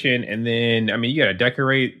location, and then, I mean, you got to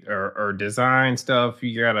decorate or design stuff.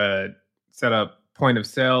 You got to set up point of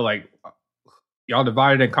sale. Like, y'all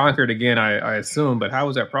divided and conquered again, I assume. But how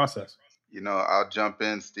was that process? I'll jump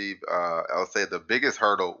in, Steve. I'll say the biggest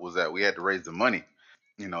hurdle was that we had to raise the money.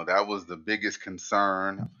 That was the biggest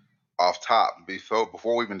concern off top.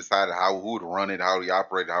 Before we even decided who would run it, how we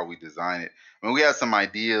operate it, how we design it. I mean, we had some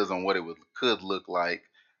ideas on what it could look like.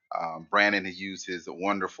 Brandon had used his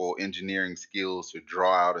wonderful engineering skills to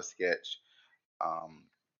draw out a sketch.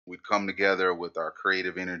 We'd come together with our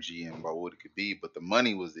creative energy and what it could be, but the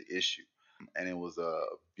money was the issue. And it was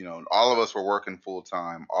all of us were working full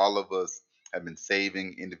time. All of us had been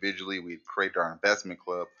saving individually. We'd created our investment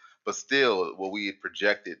club, but still, what we had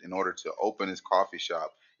projected in order to open this coffee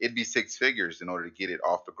shop, it'd be six figures in order to get it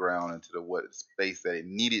off the ground into the what space that it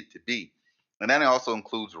needed to be. And then it also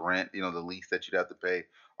includes rent, the lease that you'd have to pay,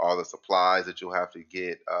 all the supplies that you'll have to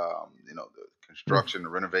get, the construction, the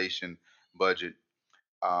renovation budget.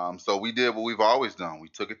 So we did what we've always done. We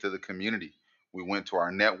took it to the community. We went to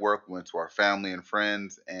our network, we went to our family and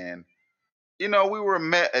friends, and we were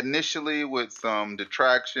met initially with some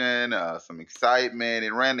detraction, some excitement.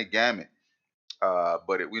 It ran the gamut.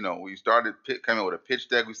 But we started coming with a pitch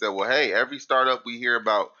deck. We said, well, hey, every startup we hear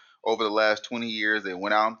about over the last 20 years, they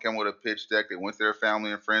went out and came with a pitch deck. They went to their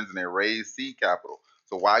family and friends and they raised seed capital.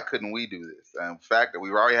 So why couldn't we do this? And the fact that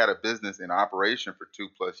we've already had a business in operation for 2+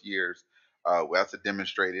 years, that's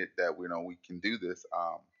demonstrated that we can do this.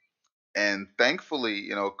 And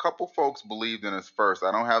thankfully, a couple folks believed in us first.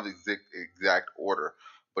 I don't have the exact order,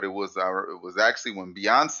 but it was actually when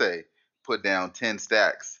Beyonce put down 10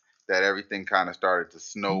 stacks that everything kind of started to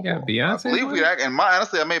snowball. Yeah, Beyonce. I believe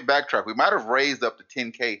honestly, I may backtrack. We might have raised up to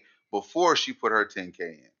 10K before she put her 10K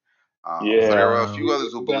in. So there were a few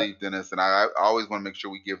others who believed in us, and I always want to make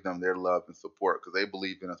sure we give them their love and support because they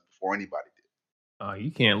believed in us before anybody did. Oh,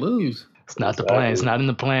 you can't lose. It's not the plan. It's not in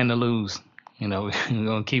the plan to lose. We're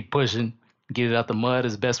going to keep pushing, get it out the mud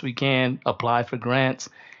as best we can, apply for grants.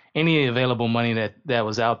 Any available money that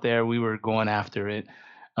was out there, we were going after it.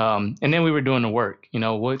 And then we were doing the work.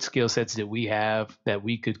 What skill sets did we have that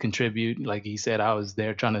we could contribute? Like he said, I was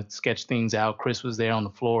there trying to sketch things out. Chris was there on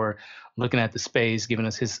the floor looking at the space, giving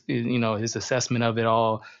us his assessment of it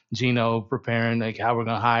all. Gino preparing like how we're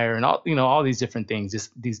going to hire and all these different things,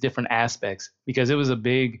 just these different aspects, because it was a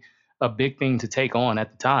big thing to take on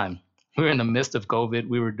at the time. We were in the midst of COVID.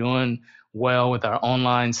 We were doing well with our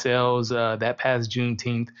online sales. That past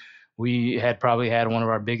Juneteenth, we had probably had one of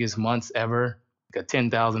our biggest months ever, like a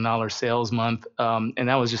 $10,000 sales month. And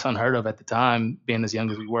that was just unheard of at the time, being as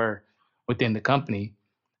young as we were within the company.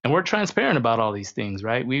 And we're transparent about all these things,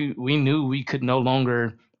 right? We knew we could no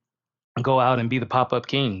longer go out and be the pop-up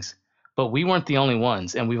kings, but we weren't the only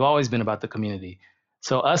ones. And we've always been about the community.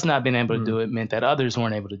 So us not being able to do it meant that others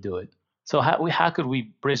weren't able to do it. So how could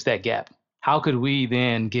we bridge that gap? How could we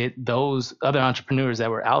then get those other entrepreneurs that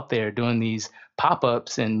were out there doing these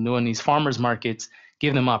pop-ups and doing these farmers markets,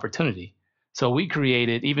 give them opportunity? So we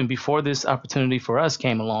created, even before this opportunity for us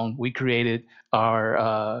came along, we created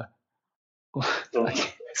our the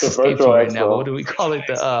virtual right expo. Now. What do we call it?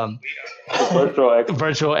 The virtual expo.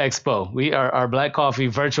 Virtual expo. We are our Black Coffee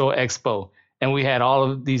Virtual Expo. And we had all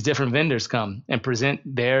of these different vendors come and present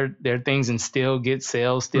their things and still get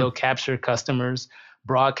sales, still capture customers,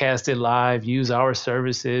 broadcast it live, use our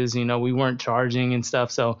services. We weren't charging and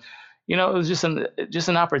stuff. So, it was just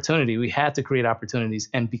an opportunity. We had to create opportunities.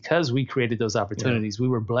 And because we created those opportunities, we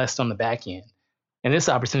were blessed on the back end. And this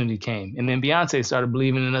opportunity came. And then Beyonce started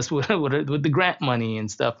believing in us with the grant money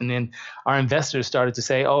and stuff. And then our investors started to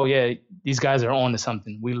say, oh, yeah, these guys are on to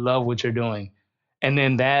something. We love what you're doing. And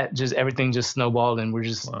then everything just snowballed. And we're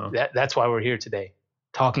just, that's why we're here today,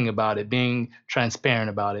 talking about it, being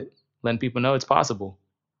transparent about it, letting people know it's possible.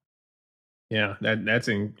 Yeah, that's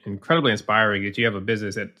incredibly inspiring that you have a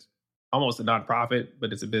business that's almost a nonprofit,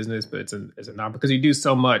 but it's a business, but it's a non, because you do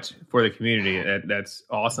so much for the community. That's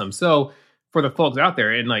awesome. So for the folks out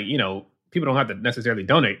there, and people don't have to necessarily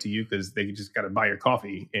donate to you because they just got to buy your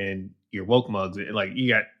coffee and your woke mugs. And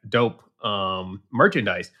you got dope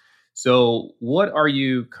merchandise. So what are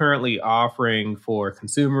you currently offering for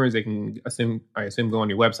consumers? They can I assume go on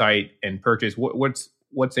your website and purchase.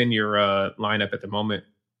 What's in your lineup at the moment?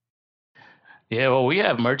 Yeah, well, we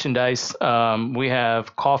have merchandise. We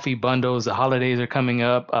have coffee bundles. The holidays are coming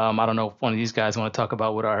up. I don't know if one of these guys want to talk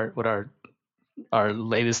about what our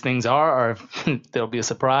latest things are, or if there'll be a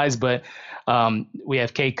surprise. But we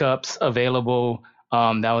have K cups available.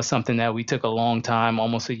 That was something that we took a long time,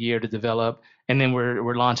 almost a year to develop. And then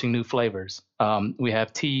we're launching new flavors. We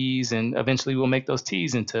have teas, and eventually we'll make those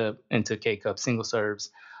teas into K cups, single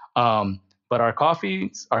serves. But our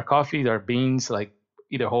beans, like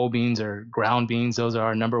either whole beans or ground beans, those are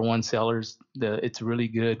our number one sellers. It's really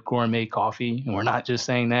good gourmet coffee, and we're not just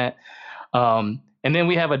saying that. And then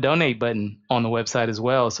we have a donate button on the website as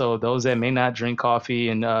well. So those that may not drink coffee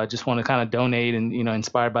and just want to kind of donate and,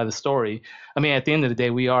 inspired by the story. I mean, at the end of the day,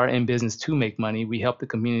 we are in business to make money. We help the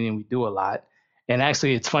community and we do a lot. And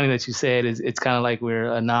actually, it's funny that you said it's kind of like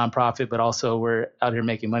we're a nonprofit, but also we're out here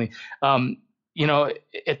making money. Um,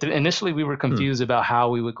 Initially we were confused about how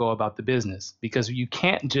we would go about the business, because you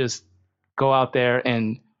can't just go out there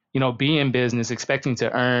and, be in business expecting to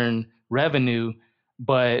earn revenue,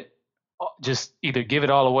 but just either give it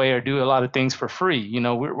all away or do a lot of things for free.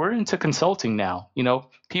 We're into consulting now.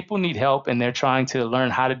 People need help and they're trying to learn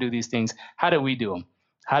how to do these things. How do we do them?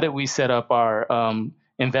 How did we set up our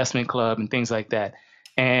investment club and things like that?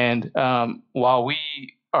 And while we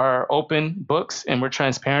are open books and we're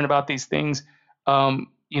transparent about these things,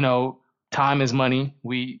 time is money.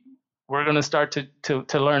 We're going to start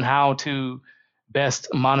to learn how to best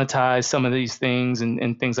monetize some of these things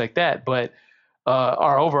and things like that. But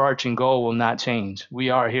our overarching goal will not change. We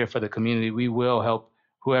are here for the community. We will help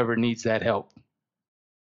whoever needs that help.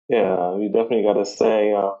 Yeah, you definitely got to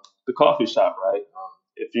say the coffee shop, right?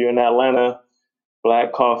 If you're in Atlanta,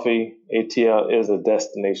 Black Coffee ATL is a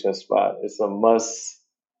destination spot. It's a must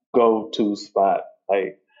go to spot.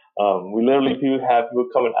 Like we literally have people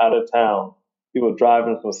coming out of town, people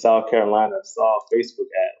driving from South Carolina saw a Facebook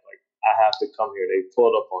ad like I have to come here. They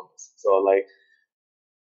pulled up on us. So like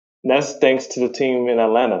that's thanks to the team in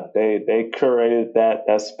Atlanta. They curated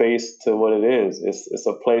that space to what it is. It's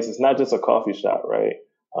a place. It's not just a coffee shop, right?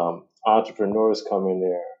 Entrepreneurs come in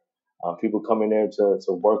there. People come in there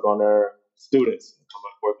to work on their students, come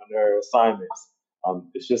and work on their assignments.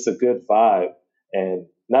 It's just a good vibe, and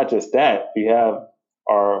not just that. We have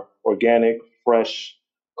our organic, fresh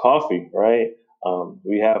coffee, right?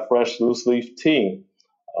 We have fresh loose leaf tea.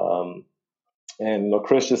 Um, and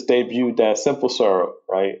Chris just debuted that simple syrup,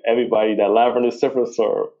 right? Everybody, that lavender simple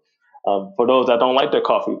syrup. For those that don't like their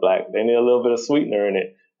coffee black, they need a little bit of sweetener in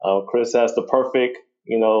it. Chris has the perfect,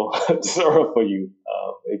 syrup for you.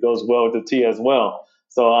 It goes well with the tea as well.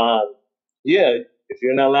 So, yeah, if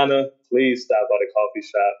you're in Atlanta, please stop by the coffee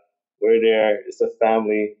shop. We're there. It's a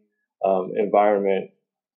family environment.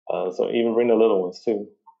 So even bring the little ones too.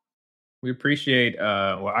 We appreciate,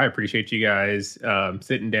 I appreciate you guys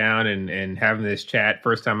sitting down and having this chat.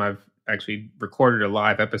 First time I've actually recorded a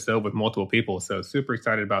live episode with multiple people. So super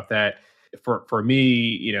excited about that. For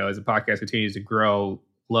me, as the podcast continues to grow,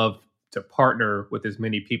 love to partner with as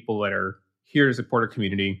many people that are here to support our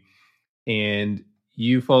community. And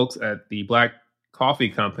you folks at the Black Coffee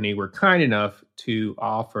Company were kind enough to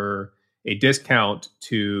offer a discount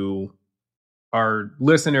to our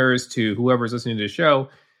listeners, to whoever's listening to the show.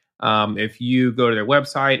 If you go to their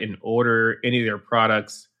website and order any of their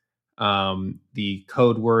products, the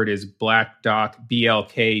code word is BlackDoc,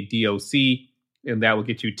 BLKDOC, and that will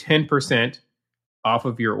get you 10% off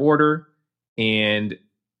of your order. And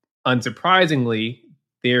unsurprisingly,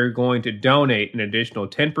 they're going to donate an additional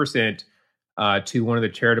 10% to one of the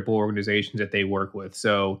charitable organizations that they work with.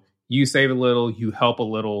 So you save a little, you help a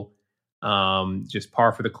little. Just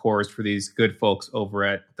par for the course for these good folks over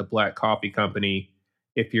at the Black Coffee Company.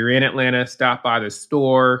 If you're in Atlanta, stop by the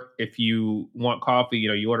store. If you want coffee,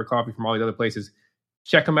 you order coffee from all these other places,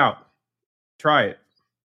 check them out. Try it.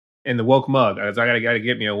 And the woke mug. I gotta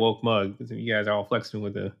get me a woke mug. You guys are all flexing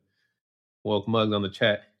with the woke mugs on the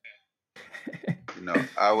chat.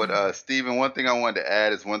 I would, Stephen, one thing I wanted to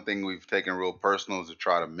add is one thing we've taken real personal is to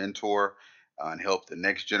try to mentor and help the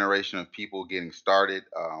next generation of people getting started.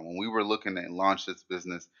 When we were looking to launch this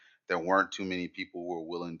business, there weren't too many people who were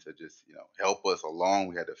willing to just, help us along.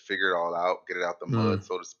 We had to figure it all out, get it out the mud,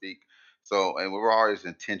 so to speak. So, and we were always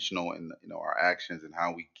intentional in, our actions and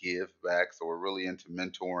how we give back. So we're really into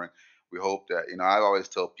mentoring. We hope that, I always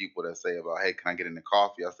tell people that say about, hey, can I get into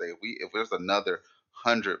coffee? I say, if there's another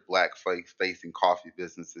 100 black facing coffee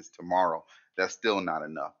businesses tomorrow, that's still not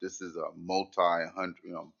enough. This is a multi-hundred,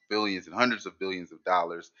 billions and hundreds of billions of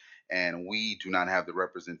dollars, and we do not have the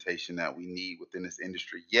representation that we need within this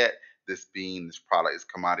industry yet. This product, this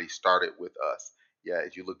commodity started with us. Yeah,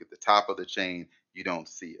 if you look at the top of the chain, you don't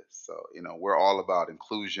see us. So, we're all about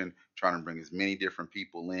inclusion, trying to bring as many different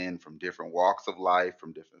people in from different walks of life,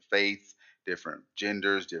 from different faiths, different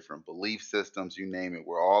genders, different belief systems, you name it.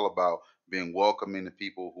 We're all about being welcoming to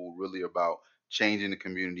people who really about changing the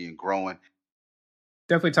community and growing.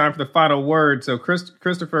 Definitely time for the final word. So,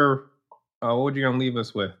 Christopher, what would you gonna leave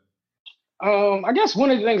us with? I guess one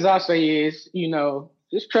of the things I'll say is,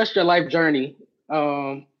 just trust your life journey.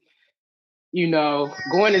 Going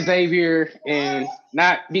to Xavier and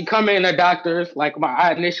not becoming a doctor like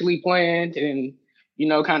I initially planned, and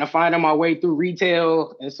kind of finding my way through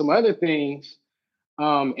retail and some other things.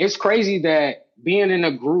 It's crazy that being in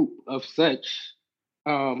a group of such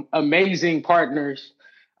amazing partners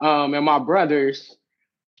and my brothers,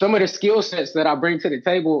 some of the skill sets that I bring to the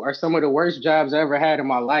table are some of the worst jobs I ever had in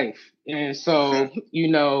my life. And so,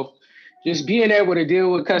 just being able to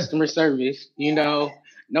deal with customer service,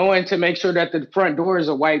 knowing to make sure that the front doors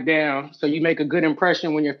are wiped down so you make a good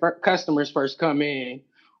impression when your customers first come in.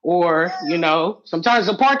 Or, sometimes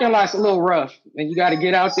the parking lot's a little rough and you got to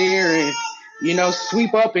get out there and,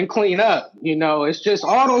 sweep up and clean up. It's just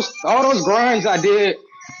all those grinds I did,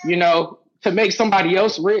 to make somebody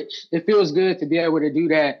else rich. It feels good to be able to do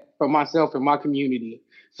that for myself and my community.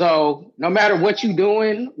 So no matter what you're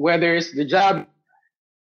doing, whether it's the job,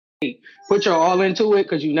 put your all into it,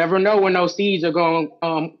 because you never know when those seeds are going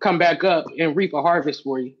to come back up and reap a harvest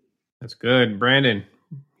for you. That's good. Brandon,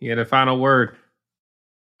 you had a final word.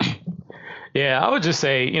 Yeah, I would just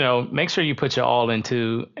say, make sure you put your all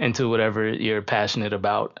into whatever you're passionate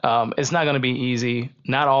about. It's not going to be easy,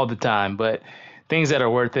 not all the time, but things that are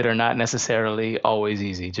worth it are not necessarily always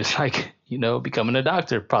easy. Just like, becoming a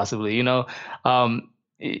doctor, possibly, you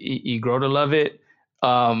grow to love it.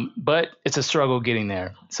 But it's a struggle getting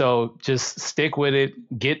there. So just stick with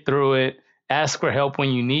it, get through it, ask for help when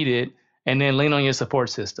you need it, and then lean on your support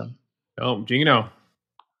system. Oh, Gino.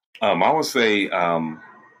 I would say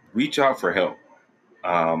reach out for help.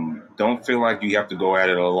 Don't feel like you have to go at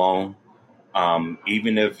it alone.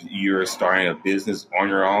 Even if you're starting a business on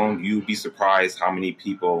your own, you'd be surprised how many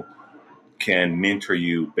people can mentor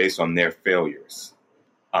you based on their failures.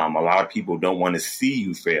 A lot of people don't want to see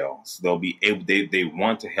you fail, so they'll be able. They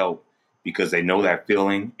want to help because they know that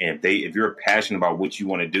feeling. And if you're passionate about what you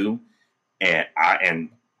want to do, and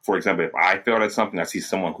for example, if I failed at something, I see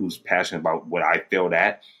someone who's passionate about what I failed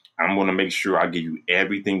at, I'm going to make sure I give you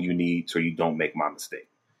everything you need so you don't make my mistake.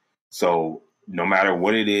 So no matter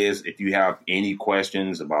what it is, if you have any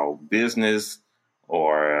questions about business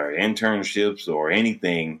or internships or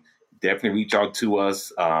anything, definitely reach out to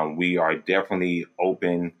us. We are definitely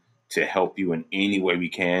open to help you in any way we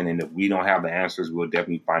can. And if we don't have the answers, we'll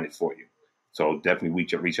definitely find it for you. So definitely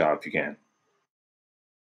reach out if you can.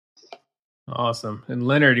 Awesome. And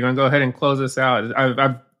Leonard, you want to go ahead and close us out?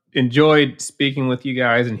 I've enjoyed speaking with you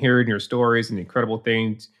guys and hearing your stories and the incredible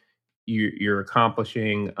things you're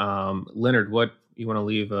accomplishing. Leonard, what you want to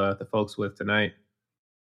leave the folks with tonight?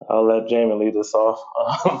 I'll let Jamie lead us off.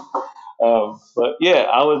 But yeah,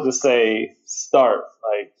 I would just say start,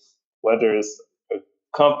 like whether it's a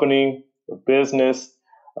company, a business,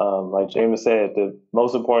 like Jamie said, the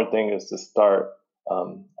most important thing is to start.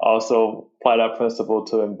 Also apply that principle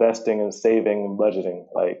to investing and saving and budgeting.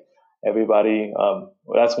 Like everybody,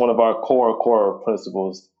 that's one of our core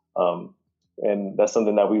principles. And that's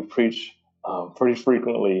something that we preach pretty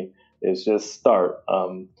frequently, is just start.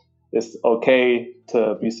 It's okay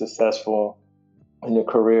to be successful in your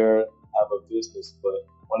career, have a business, but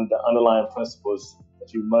one of the underlying principles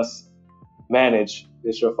that you must manage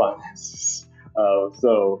is your finances.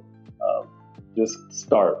 So just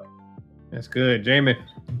start. That's good. Jamie?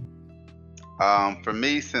 For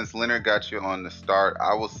me, since Leonard got you on the start,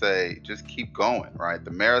 I will say just keep going, right?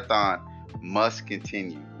 The marathon must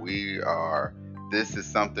continue. This is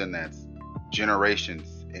something that's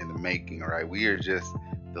generations in the making, right? We are just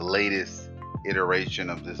the latest iteration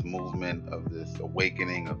of this movement, of this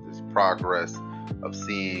awakening, of this progress, of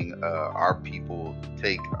seeing our people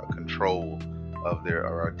take control of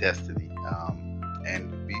our destiny.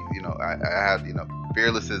 And be, I have,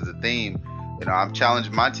 fearless is the theme. I've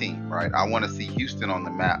challenged my team, right? I want to see Houston on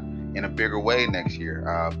the map in a bigger way next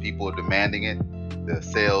year. People are demanding it. The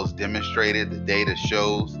sales demonstrated, the data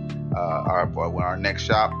shows. Our next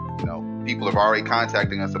shop, people have already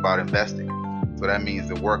contacting us about investing. So that means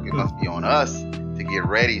the work, it must be on us to get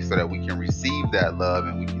ready so that we can receive that love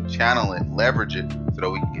and we can channel it and leverage it so that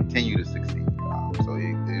we can continue to succeed.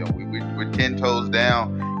 We're 10 toes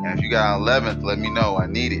down, and if you got an 11th, let me know. I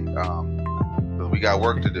need it because we got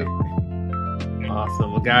work to do.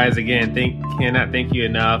 Awesome. Well, guys, again, cannot thank you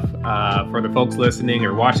enough for the folks listening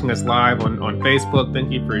or watching us live on Facebook.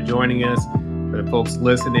 Thank you for joining us. For the folks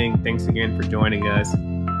listening, thanks again for joining us.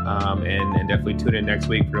 And definitely tune in next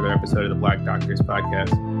week for another episode of the Black Doctors Podcast.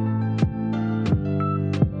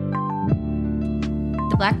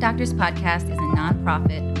 The Black Doctors Podcast is a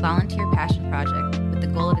nonprofit, volunteer passion project with the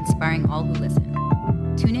goal of inspiring all who listen.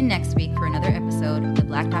 Tune in next week for another episode of the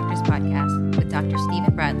Black Doctors Podcast with Dr.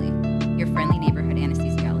 Stephen Bradley, your friendly neighborhood anesthesiologist.